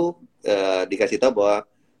interview, dikasih tahu bahwa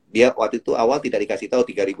dia waktu itu awal tidak dikasih tahu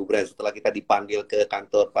 3.000 brand. Setelah kita dipanggil ke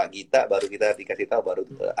kantor Pak Gita, baru kita dikasih tahu baru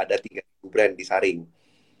ada 3.000 brand disaring.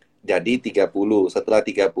 Jadi 30. Setelah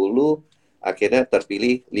 30 akhirnya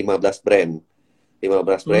terpilih 15 brand.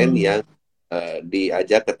 15 brand Hmm. yang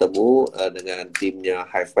diajak ketemu dengan timnya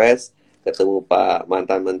Highfest, ketemu Pak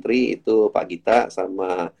mantan Menteri itu Pak Gita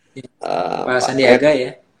sama Ya. Pak Pak Fred, Sandiaga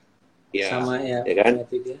ya, ya, sama ya ya Pak kan. Fred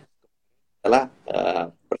juga. Setelah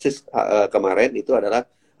persis kemarin itu adalah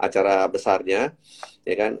acara besarnya,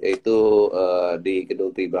 ya kan, itu di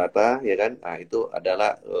Gedung Tribrata, ya kan. Nah, itu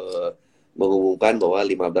adalah mengumumkan bahwa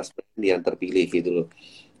 15 brand yang terpilih gitu loh.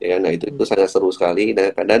 Ya kan, nah itu Hmm. sangat seru sekali.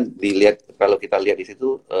 Dan dilihat, kalau kita lihat di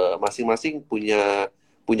situ masing-masing punya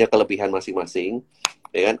punya kelebihan masing-masing,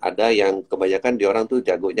 ya kan. Ada yang kebanyakan di orang tuh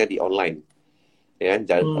jagonya di online, ya kan.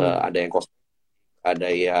 Hmm. Ada yang kos, ada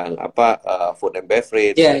yang apa, food and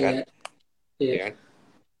beverage, Iya, ya kan, iya, iya. ya kan.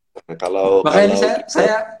 Nah, kalau Makanya ini kalau kita,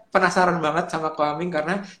 saya penasaran banget sama Koaming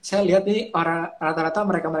karena saya lihat nih orang rata-rata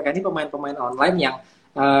mereka-mereka ini pemain-pemain online yang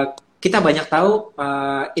eh, kita banyak tahu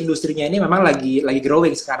industrinya ini memang lagi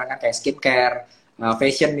growing sekarang kan kayak skincare,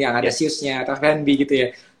 fashion yang ada ya, shoes-nya atau F&B gitu ya.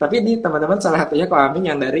 Tapi ini teman-teman salah satunya Koaming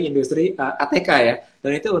yang dari industri ATK ya.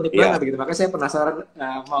 Dan itu unik banget ya, gitu. Makanya saya penasaran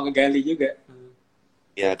mau ngegali juga.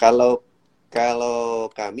 ya, kalau kalau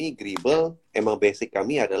kami Gribble emang basic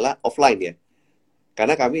kami adalah offline ya.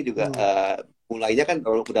 Karena kami juga Hmm. mulainya kan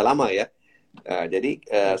udah lama ya. Jadi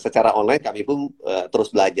secara online kami pun terus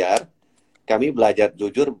belajar. Kami belajar,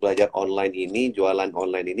 jujur belajar online ini, jualan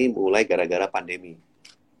online ini mulai gara-gara pandemi.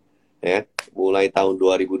 Ya, mulai tahun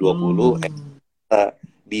 2020 Hmm.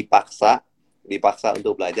 dipaksa dipaksa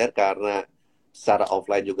untuk belajar karena secara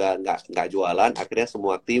offline juga nggak jualan. Akhirnya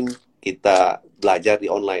semua tim kita belajar di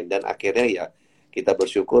online, dan akhirnya ya kita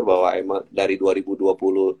bersyukur bahwa emang dari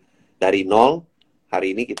 2020, dari nol,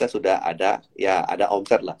 hari ini kita sudah ada, ya ada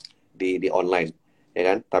omset lah di online, ya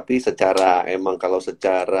kan. Tapi secara emang kalau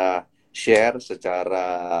secara share,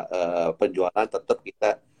 secara penjualan, tetap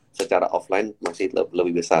kita secara offline masih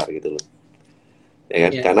lebih besar gitu loh, ya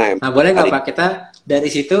kan, Ya. karena emang Nah, boleh nggak hari. Pak kita dari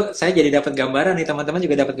situ saya jadi dapat gambaran nih, teman-teman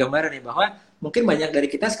juga dapat gambaran nih bahwa mungkin banyak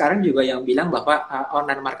dari kita sekarang juga yang bilang bahwa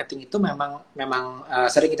online marketing itu memang memang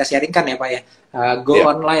sering kita sharingkan ya Pak ya. Go Ya,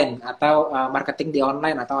 online atau marketing di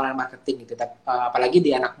online atau online marketing gitu. Apalagi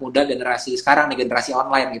di anak muda generasi sekarang nih, generasi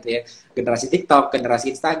online gitu ya. Generasi TikTok,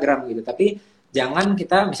 generasi Instagram gitu. Tapi jangan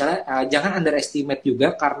kita misalnya jangan underestimate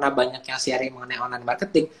juga karena banyak yang sharing mengenai online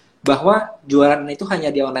marketing bahwa jualan itu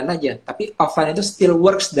hanya di online aja, tapi offline itu still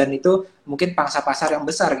works dan itu mungkin pangsa pasar yang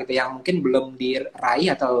besar gitu, yang mungkin belum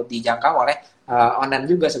diraih atau dijangkau oleh online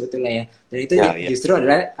juga sebetulnya ya. Dan itu ya, ya, justru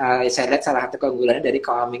adalah saya lihat salah satu keunggulannya dari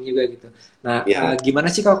Koaming juga gitu. Nah, ya,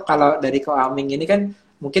 gimana sih kok kalau dari Koaming ini kan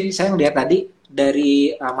mungkin saya melihat tadi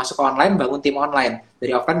dari masuk ke online bangun tim online,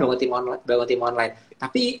 dari offline bangun tim online.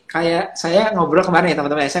 Tapi kayak saya ngobrol kemarin ya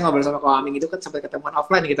teman-teman ya, saya ngobrol sama Koaming itu kan sampai ketemuan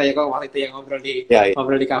offline kita ya kok waktu itu yang ya, ya.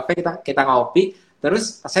 ngobrol di kafe, kita ngopi,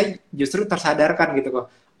 terus saya justru tersadarkan gitu kok,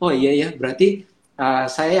 oh iya ya berarti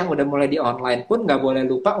saya yang udah mulai di online pun nggak boleh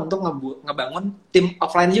lupa untuk ngebangun tim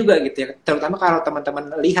offline juga gitu ya, terutama kalau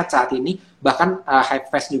teman-teman lihat saat ini bahkan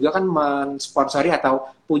Hypefest juga kan mensponsori atau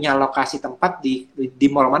punya lokasi tempat di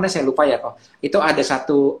mall mana saya lupa ya kok, itu ada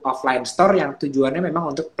satu offline store yang tujuannya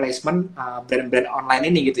memang untuk placement brand-brand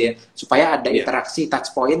online ini gitu ya, supaya ada Ya. interaksi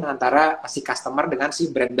touch point antara si customer dengan si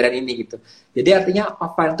brand-brand ini gitu. Jadi artinya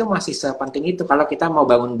offline itu masih sepenting itu kalau kita mau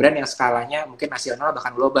bangun brand yang skalanya mungkin nasional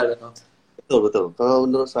bahkan global gitu. Betul, betul. Kalau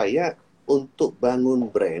menurut saya, untuk bangun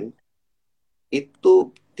brand itu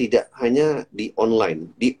tidak hanya di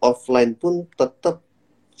online, di offline pun tetap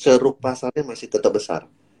ceruk pasarnya masih tetap besar.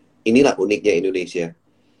 Inilah uniknya Indonesia,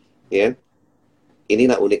 ya.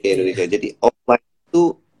 Inilah uniknya Iya. Indonesia. Jadi offline itu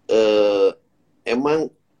eh,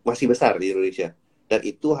 emang masih besar di Indonesia, dan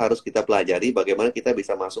itu harus kita pelajari bagaimana kita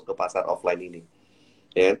bisa masuk ke pasar offline ini.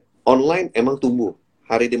 Ya, online emang tumbuh,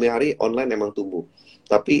 hari demi hari online emang tumbuh,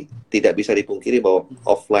 tapi tidak bisa dipungkiri bahwa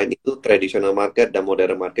offline itu, traditional market dan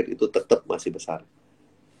modern market itu tetap masih besar,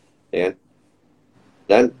 ya.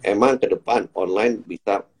 Dan emang ke depan online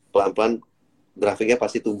bisa pelan-pelan, grafiknya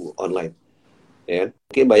pasti tumbuh online, ya kan?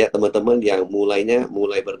 Mungkin banyak teman-teman yang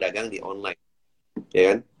mulai berdagang di online, ya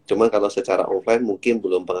kan? Cuman kalau secara offline mungkin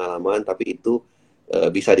belum pengalaman, tapi itu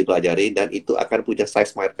bisa dipelajari dan itu akan punya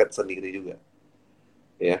size market sendiri juga,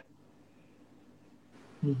 ya.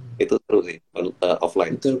 Hmm. Itu seru sih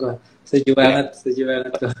offline. Betul kok, setuju Ya, banget, setuju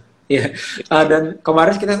banget kok. Iya. Dan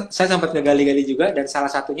kemarin saya sempat ngegali-gali juga, dan salah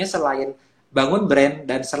satunya selain bangun brand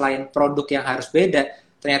dan selain produk yang harus beda,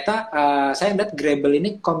 ternyata saya lihat Grable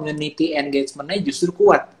ini community engagement-nya justru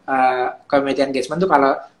kuat. Community engagement tuh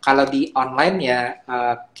kalau kalau di online ya,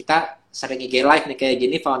 kita sering IG live nih kayak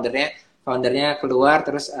gini, foundernya keluar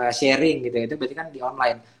terus sharing gitu, itu berarti kan di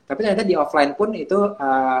online. Tapi ternyata di offline pun itu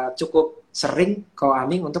cukup sering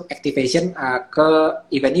co-aming untuk activation ke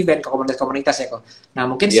event-event, ke komunitas-komunitas ya kok. Nah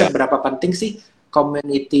mungkin ya, seberapa penting sih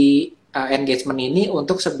community engagement ini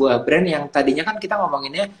untuk sebuah brand yang tadinya kan kita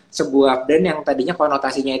ngomonginnya sebuah brand yang tadinya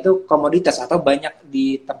konotasinya itu komoditas atau banyak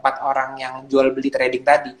di tempat orang yang jual beli trading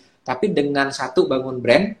tadi. Tapi dengan satu bangun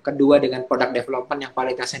brand, kedua dengan product development yang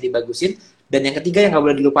kualitasnya dibagusin, dan yang ketiga yang nggak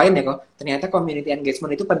boleh dilupain ya kok, ternyata community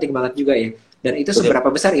engagement itu penting banget juga ya. Dan itu betul. seberapa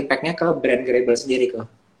besar impact-nya ke brand Grable sendiri kok?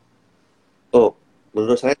 Oh,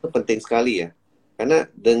 menurut saya itu penting sekali ya. Karena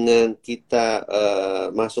dengan kita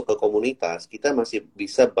masuk ke komunitas, kita masih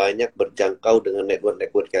bisa banyak berjangkau dengan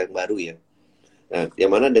network-network yang baru ya. Nah,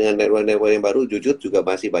 yang mana dengan network-network yang baru, jujur juga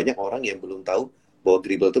masih banyak orang yang belum tahu bahwa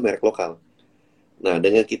Gribble itu merek lokal. Nah,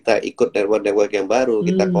 dengan kita ikut network-network yang baru,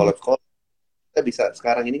 kita Hmm, collab-collab, kita bisa,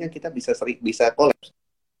 sekarang ini kan kita bisa bisa collab.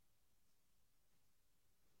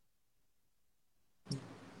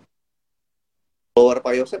 Follower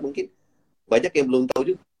Pak Yosef mungkin banyak yang belum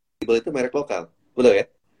tahu juga Gribble itu merek lokal. Betul ya?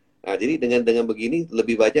 Nah, jadi dengan begini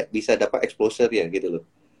lebih banyak bisa dapat exposure ya gitu loh.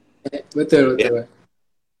 betul Ya, betul.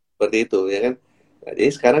 seperti itu ya kan. Nah,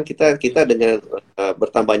 jadi sekarang kita kita dengan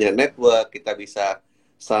bertambahnya network kita bisa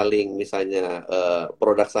saling misalnya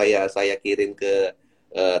produk saya kirim ke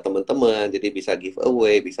teman-teman jadi bisa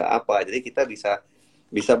giveaway bisa apa jadi kita bisa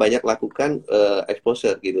bisa banyak lakukan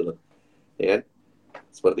exposure gitu loh ya kan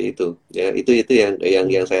seperti itu ya itu yang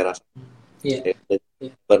Hmm, saya rasa iya, ya.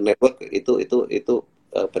 iya. Bernetwork itu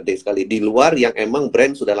penting sekali di luar yang emang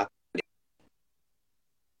brand sudah lakukan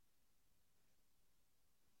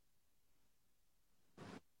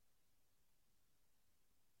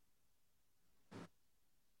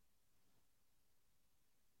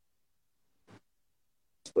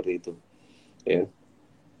seperti itu ya.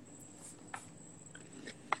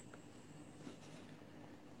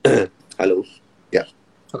 Halo ya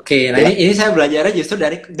Oke, nah jelas ini saya belajarnya justru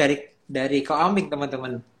dari Koaming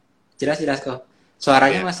teman-teman. Jelas jelas kok.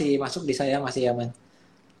 Suaranya ya masih masuk di saya, masih aman.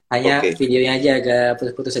 Hanya oke videonya aja agak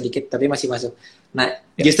putus-putus sedikit, tapi masih masuk. Nah,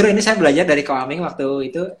 ya justru ini saya belajar dari Koaming waktu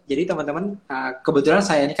itu. Jadi teman-teman, kebetulan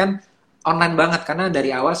saya ini kan online banget karena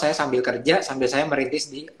dari awal saya sambil kerja, sambil saya merintis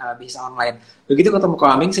di bisnis online. Begitu ketemu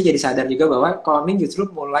Koaming, saya jadi sadar juga bahwa Koaming justru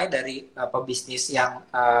mulai dari pebisnis yang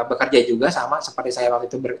bekerja juga sama seperti saya waktu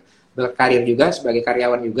itu berkarir juga sebagai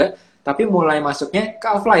karyawan juga, tapi mulai masuknya ke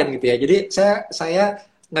offline gitu ya. Jadi saya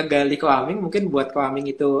ngegali koaming mungkin buat koaming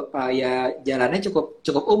itu ya jalannya cukup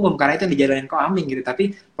cukup umum karena itu yang dijalanin koaming gitu,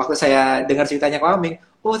 tapi waktu saya dengar ceritanya koaming,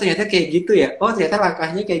 oh ternyata kayak gitu ya, oh ternyata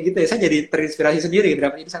langkahnya kayak gitu ya, saya jadi terinspirasi sendiri gitu,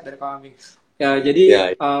 dapat insight dari koaming ya. Jadi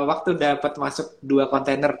ya waktu dapat masuk 2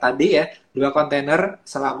 kontainer tadi ya, 2 kontainer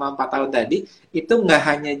selama 4 tahun tadi, itu nggak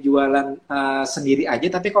hanya jualan sendiri aja,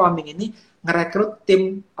 tapi koaming ini ngerekrut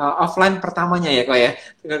tim offline pertamanya ya kok ya,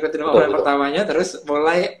 ngerekrut tim betul offline betul pertamanya, terus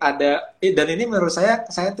mulai ada, dan ini menurut saya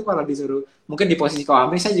tuh kalau disuruh mungkin di posisi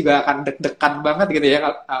Koami saya juga akan deg-degan banget gitu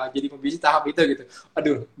ya, jadi pembisnis tahap itu gitu.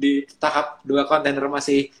 Aduh, di tahap 2 kontainer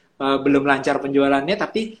masih belum lancar penjualannya,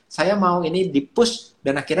 tapi saya mau ini di push,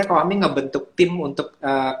 dan akhirnya Koami ngebentuk tim untuk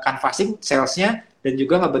canvassing salesnya, dan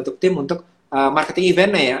juga ngebentuk tim untuk marketing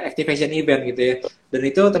eventnya ya, activation event gitu ya. Dan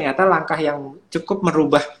itu ternyata langkah yang cukup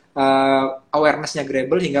merubah awarenessnya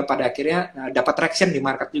Grable hingga pada akhirnya dapat traction di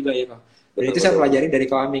market juga ya kok. Dan betul itu saya betul pelajari dari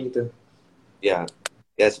Koaming gitu. ya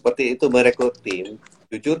ya seperti itu merekrut tim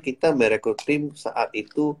jujur kita merekrut tim saat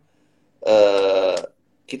itu eh,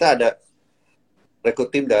 kita ada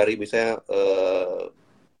rekrut tim dari misalnya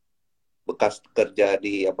bekas kerja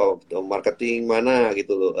di apa marketing mana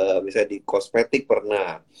gitu loh misalnya di kosmetik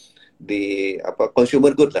pernah di apa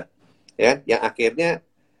consumer good lah ya yang akhirnya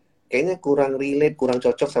kayaknya kurang relate kurang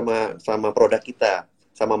cocok sama sama produk kita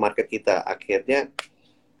sama market kita akhirnya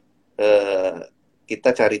eh,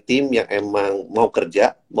 kita cari tim yang emang mau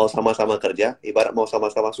kerja, mau sama-sama kerja, ibarat mau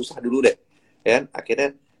sama-sama susah dulu deh, ya kan?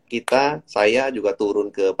 Akhirnya saya juga turun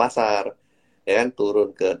ke pasar, ya kan?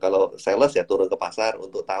 Turun ke kalau sales ya turun ke pasar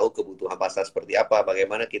untuk tahu kebutuhan pasar seperti apa,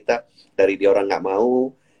 bagaimana kita dari dia orang nggak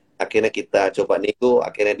mau, Akhirnya kita coba nego,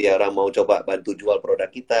 akhirnya dia orang mau coba bantu jual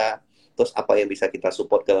produk kita. Terus apa yang bisa kita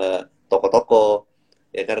support ke toko-toko,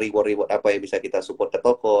 ya kan, reward-reward apa yang bisa kita support ke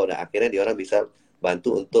toko. Nah, akhirnya dia orang bisa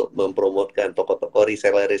bantu untuk mempromotkan toko-toko,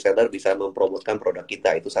 reseller-reseller bisa mempromotkan produk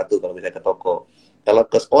kita. Itu satu kalau misalnya ke toko. Kalau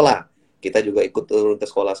ke sekolah, kita juga ikut turun ke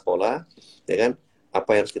sekolah-sekolah, ya kan, apa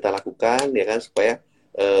yang harus kita lakukan, ya kan, supaya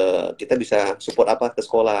kita bisa support apa ke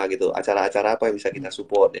sekolah gitu, acara-acara apa yang bisa kita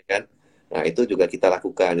support, ya kan. Nah, itu juga kita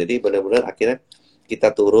lakukan. Jadi benar-benar akhirnya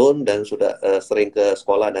kita turun dan sudah sering ke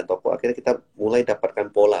sekolah dan toko, akhirnya kita mulai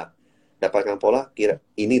dapatkan pola kira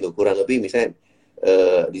ini loh, kurang lebih misalnya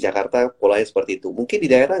di Jakarta polanya seperti itu. Mungkin di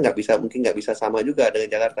daerah mungkin nggak bisa sama juga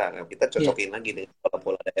dengan Jakarta. Nah, kita Iya. cocokin lagi dengan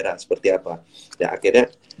pola-pola daerah seperti apa. Ya, akhirnya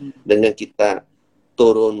Hmm. dengan kita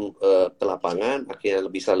turun ke lapangan, akhirnya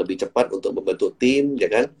bisa lebih cepat untuk membentuk tim, ya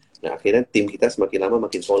kan. Nah, akhirnya tim kita semakin lama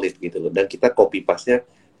makin solid gitu loh. Dan kita copy paste-nya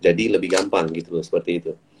jadi lebih gampang gitu loh, seperti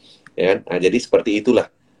itu. Ya kan? Nah, jadi seperti itulah,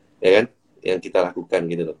 ya kan, yang kita lakukan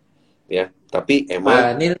gitu loh. Ya, tapi emang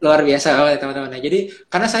Wah, ini luar biasa banget ya, teman-teman. Jadi,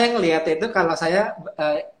 karena saya ngelihat itu kalau saya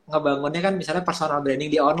ngebangunnya kan misalnya personal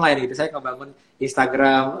branding di online gitu. Saya ngebangun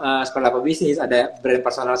Instagram, sekolah pebisnis, ada brand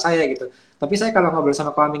personal saya gitu. Tapi saya kalau ngobrol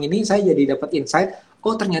sama Koming ini, saya jadi dapat insight,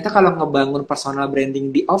 oh ternyata kalau ngebangun personal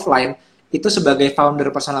branding di offline, itu sebagai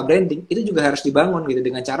founder personal branding, itu juga harus dibangun gitu.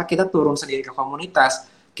 Dengan cara kita turun sendiri ke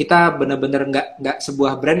komunitas. Kita benar-benar nggak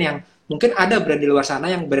sebuah brand yang, mungkin ada brand di luar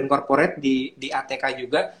sana yang brand corporate di ATK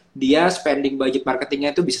juga, dia spending budget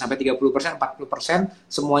marketingnya itu bisa sampai 30%, 40%,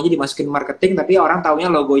 semuanya dimasukin marketing, tapi orang taunya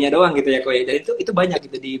logonya doang gitu ya, kok ya. Dan itu banyak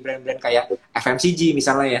gitu di brand-brand kayak FMCG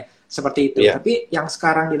misalnya ya, seperti itu. ya, Tapi yang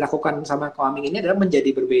sekarang dilakukan sama Koaming ini adalah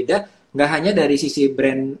menjadi berbeda, nggak hanya dari sisi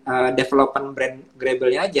brand development brand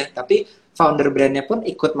Grable-nya aja, tapi founder brandnya pun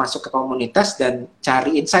ikut masuk ke komunitas dan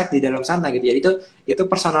cari insight di dalam sana gitu ya. Itu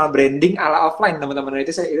personal branding ala offline, teman-teman.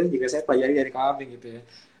 Itu juga saya pelajari dari Koaming gitu ya.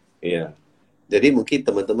 iya. Jadi mungkin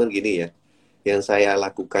teman-teman gini ya, yang saya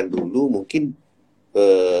lakukan dulu mungkin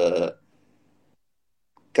eh,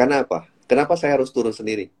 karena apa? Kenapa saya harus turun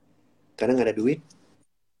sendiri? Karena nggak ada duit,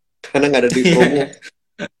 karena nggak ada duit promo.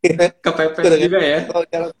 Kepepet Betul kan? juga ya. Kalau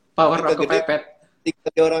cara Power kita of gede, kepepet.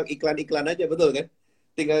 tinggal orang iklan-iklan aja, betul kan?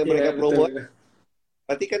 Tinggal Iya, mereka betul. promo,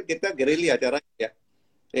 berarti kan kita gerilya caranya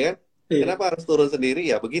ya kan? Iya. Kenapa harus turun sendiri?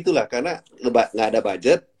 Ya begitulah, karena nggak ada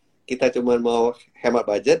budget, kita cuma mau hemat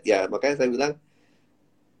budget, ya makanya saya bilang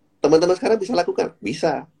teman-teman sekarang bisa lakukan,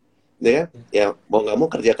 bisa, ya kan? Ya mau nggak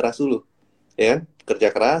mau kerja keras dulu, ya kan?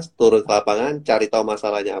 Kerja keras, turun ke lapangan, cari tahu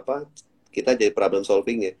masalahnya apa, kita jadi problem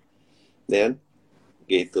solving ya, ya kan?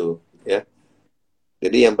 Gitu, ya.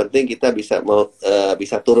 Jadi yang penting kita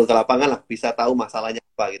bisa turun ke lapangan lah, bisa tahu masalahnya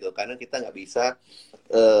apa gitu. Karena kita nggak bisa,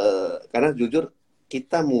 karena jujur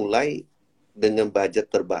kita mulai dengan budget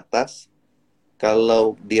terbatas.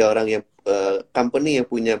 Kalau dia orang yang company yang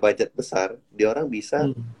punya budget besar, dia orang bisa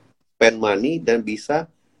Hmm. spend money dan bisa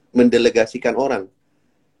mendelegasikan orang,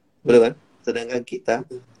 betul kan? Sedangkan kita,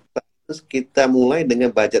 terus kita mulai dengan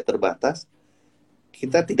budget terbatas,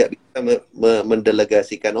 kita tidak bisa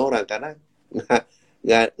mendelegasikan orang karena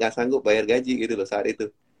nggak nggak sanggup bayar gaji gitu loh saat itu.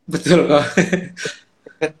 Betul kok.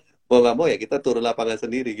 Mau nggak mau ya kita turun lapangan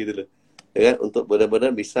sendiri gitu loh, ya kan? Untuk benar-benar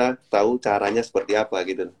bisa tahu caranya seperti apa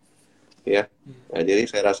gitu loh, ya. Nah, jadi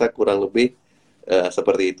saya rasa kurang lebih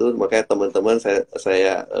seperti itu. Makanya teman-teman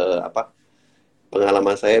saya apa,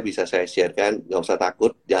 pengalaman saya bisa saya sharekan, nggak usah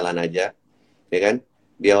takut, jalan aja, ya kan?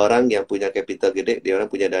 Dia orang yang punya capital gede, dia orang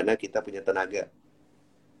punya dana, kita punya tenaga.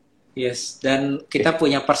 Yes, dan kita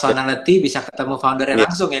punya personality, bisa ketemu foundernya Ya,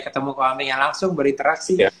 langsung ya, ketemu yang langsung,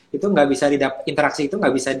 berinteraksi. ya, Itu nggak bisa interaksi itu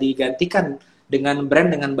nggak bisa digantikan dengan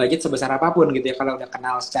brand dengan budget sebesar apapun gitu ya, kalau udah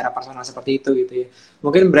kenal secara personal seperti itu gitu ya.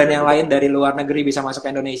 Mungkin brand yang lain dari luar negeri bisa masuk ke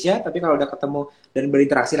Indonesia, tapi kalau udah ketemu dan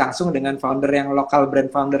berinteraksi langsung dengan founder yang lokal, brand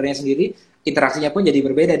foundernya sendiri, interaksinya pun jadi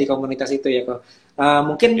berbeda di komunitas itu ya kok.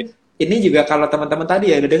 Mungkin ini juga kalau teman-teman tadi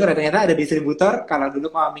ya udah dengar ya, ternyata ada distributor. Kalau dulu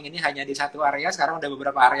Koming ini hanya di satu area, sekarang udah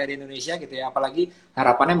beberapa area di Indonesia gitu ya. Apalagi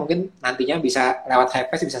harapannya mungkin nantinya bisa lewat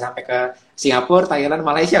Hypeface bisa sampai ke Singapura, Thailand,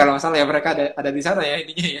 Malaysia kalau nggak salah ya, mereka ada di sana ya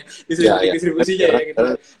ininya ya, ya, ya. distribusinya ya Sekarang, gitu.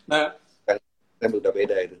 sekarang Nah, kan udah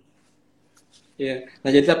beda itu. iya. Nah,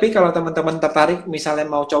 jadi tapi kalau teman-teman tertarik misalnya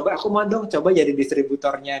mau coba, aku mau dong coba jadi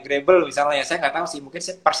distributornya Grable misalnya ya. Saya nggak tahu sih, mungkin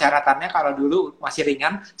persyaratannya kalau dulu masih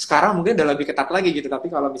ringan, sekarang mungkin udah lebih ketat lagi gitu. Tapi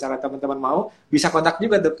kalau misalnya teman-teman mau, bisa kontak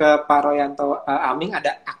juga tuh ke Pak Royanto Aming,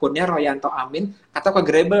 ada akunnya Royanto Amin, atau ke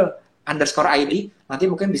Grable. _ID, nanti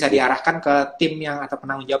mungkin bisa diarahkan ke tim yang atau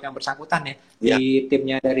penanggung jawab yang bersangkutan ya, Ya, di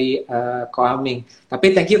timnya dari Koaming.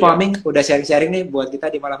 Tapi thank you ya, Koaming udah sharing-sharing nih buat kita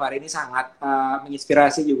di malam hari ini, sangat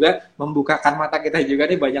menginspirasi juga, membukakan mata kita juga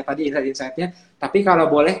nih, banyak tadi insight-insightnya. Tapi kalau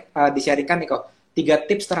boleh di-sharingkan nih kok, 3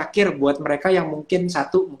 tips terakhir buat mereka yang mungkin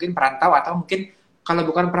mungkin perantau, atau mungkin kalau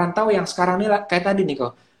bukan perantau yang sekarang nih kayak tadi nih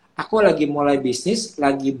kok, aku lagi mulai bisnis,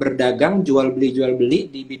 lagi berdagang, jual beli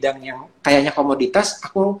di bidang yang kayaknya komoditas,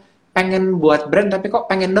 aku pengen buat brand tapi kok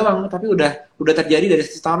pengen doang, tapi udah terjadi dari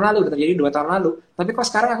 1 tahun lalu, udah terjadi 2 tahun lalu, tapi kok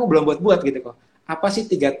sekarang aku belum buat gitu kok. Apa sih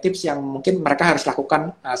 3 tips yang mungkin mereka harus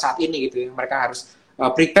lakukan saat ini gitu, yang mereka harus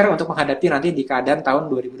prepare untuk menghadapi nanti di keadaan tahun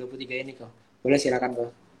 2023 ini kok? Boleh silakan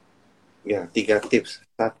kok. ya, 3 tips.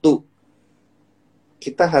 Satu,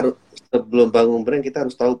 kita harus sebelum bangun brand kita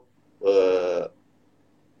harus tahu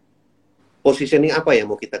positioning apa yang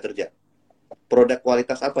mau kita kerja, produk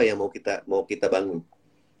kualitas apa yang mau kita bangun.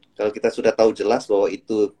 Kalau kita sudah tahu jelas bahwa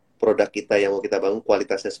itu produk kita yang mau kita bangun,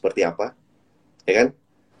 kualitasnya seperti apa, ya kan?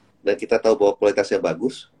 Dan kita tahu bahwa kualitasnya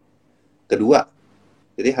bagus. Kedua,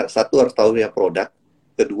 jadi satu harus tahu ya produk.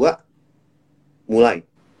 Kedua,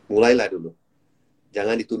 mulailah dulu.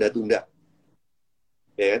 Jangan ditunda-tunda,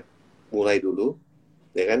 ya kan? Mulai dulu,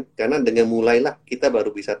 ya kan? Karena dengan mulailah kita baru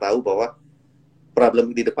bisa tahu bahwa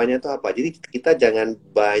problem di depannya itu apa. Jadi kita jangan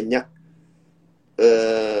banyak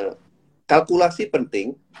kalkulasi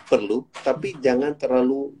penting, perlu, tapi jangan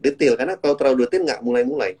terlalu detail. Karena kalau terlalu detail nggak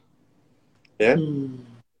mulai-mulai. Ya.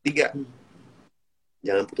 3,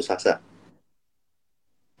 jangan putus asa.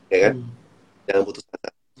 Ya kan? Jangan putus asa.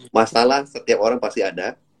 Masalah setiap orang pasti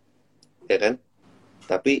ada. Ya kan?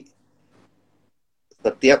 Tapi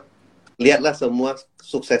lihatlah semua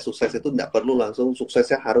sukses-sukses itu nggak perlu langsung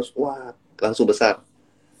suksesnya harus langsung besar.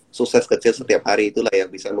 Sukses kecil setiap hari itulah yang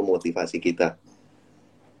bisa memotivasi kita.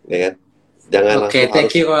 Ya kan? Jangan langsung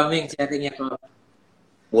Thank you Koaming sharingnya kok.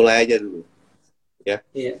 Mulai aja dulu. Ya.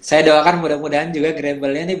 Iya, saya doakan mudah-mudahan juga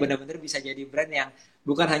Grebel-nya nih benar-benar bisa jadi brand yang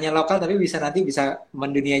bukan hanya lokal tapi nanti bisa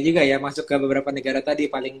mendunia juga ya, masuk ke beberapa negara tadi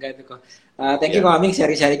paling enggak itu kok. Thank you Koaming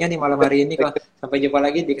sharing-sharingnya nih malam hari ini kok. Sampai jumpa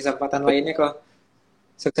lagi di kesempatan lainnya kok.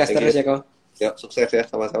 Sukses terus ya kok. Ya, sukses ya,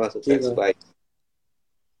 sama-sama sukses. Bye.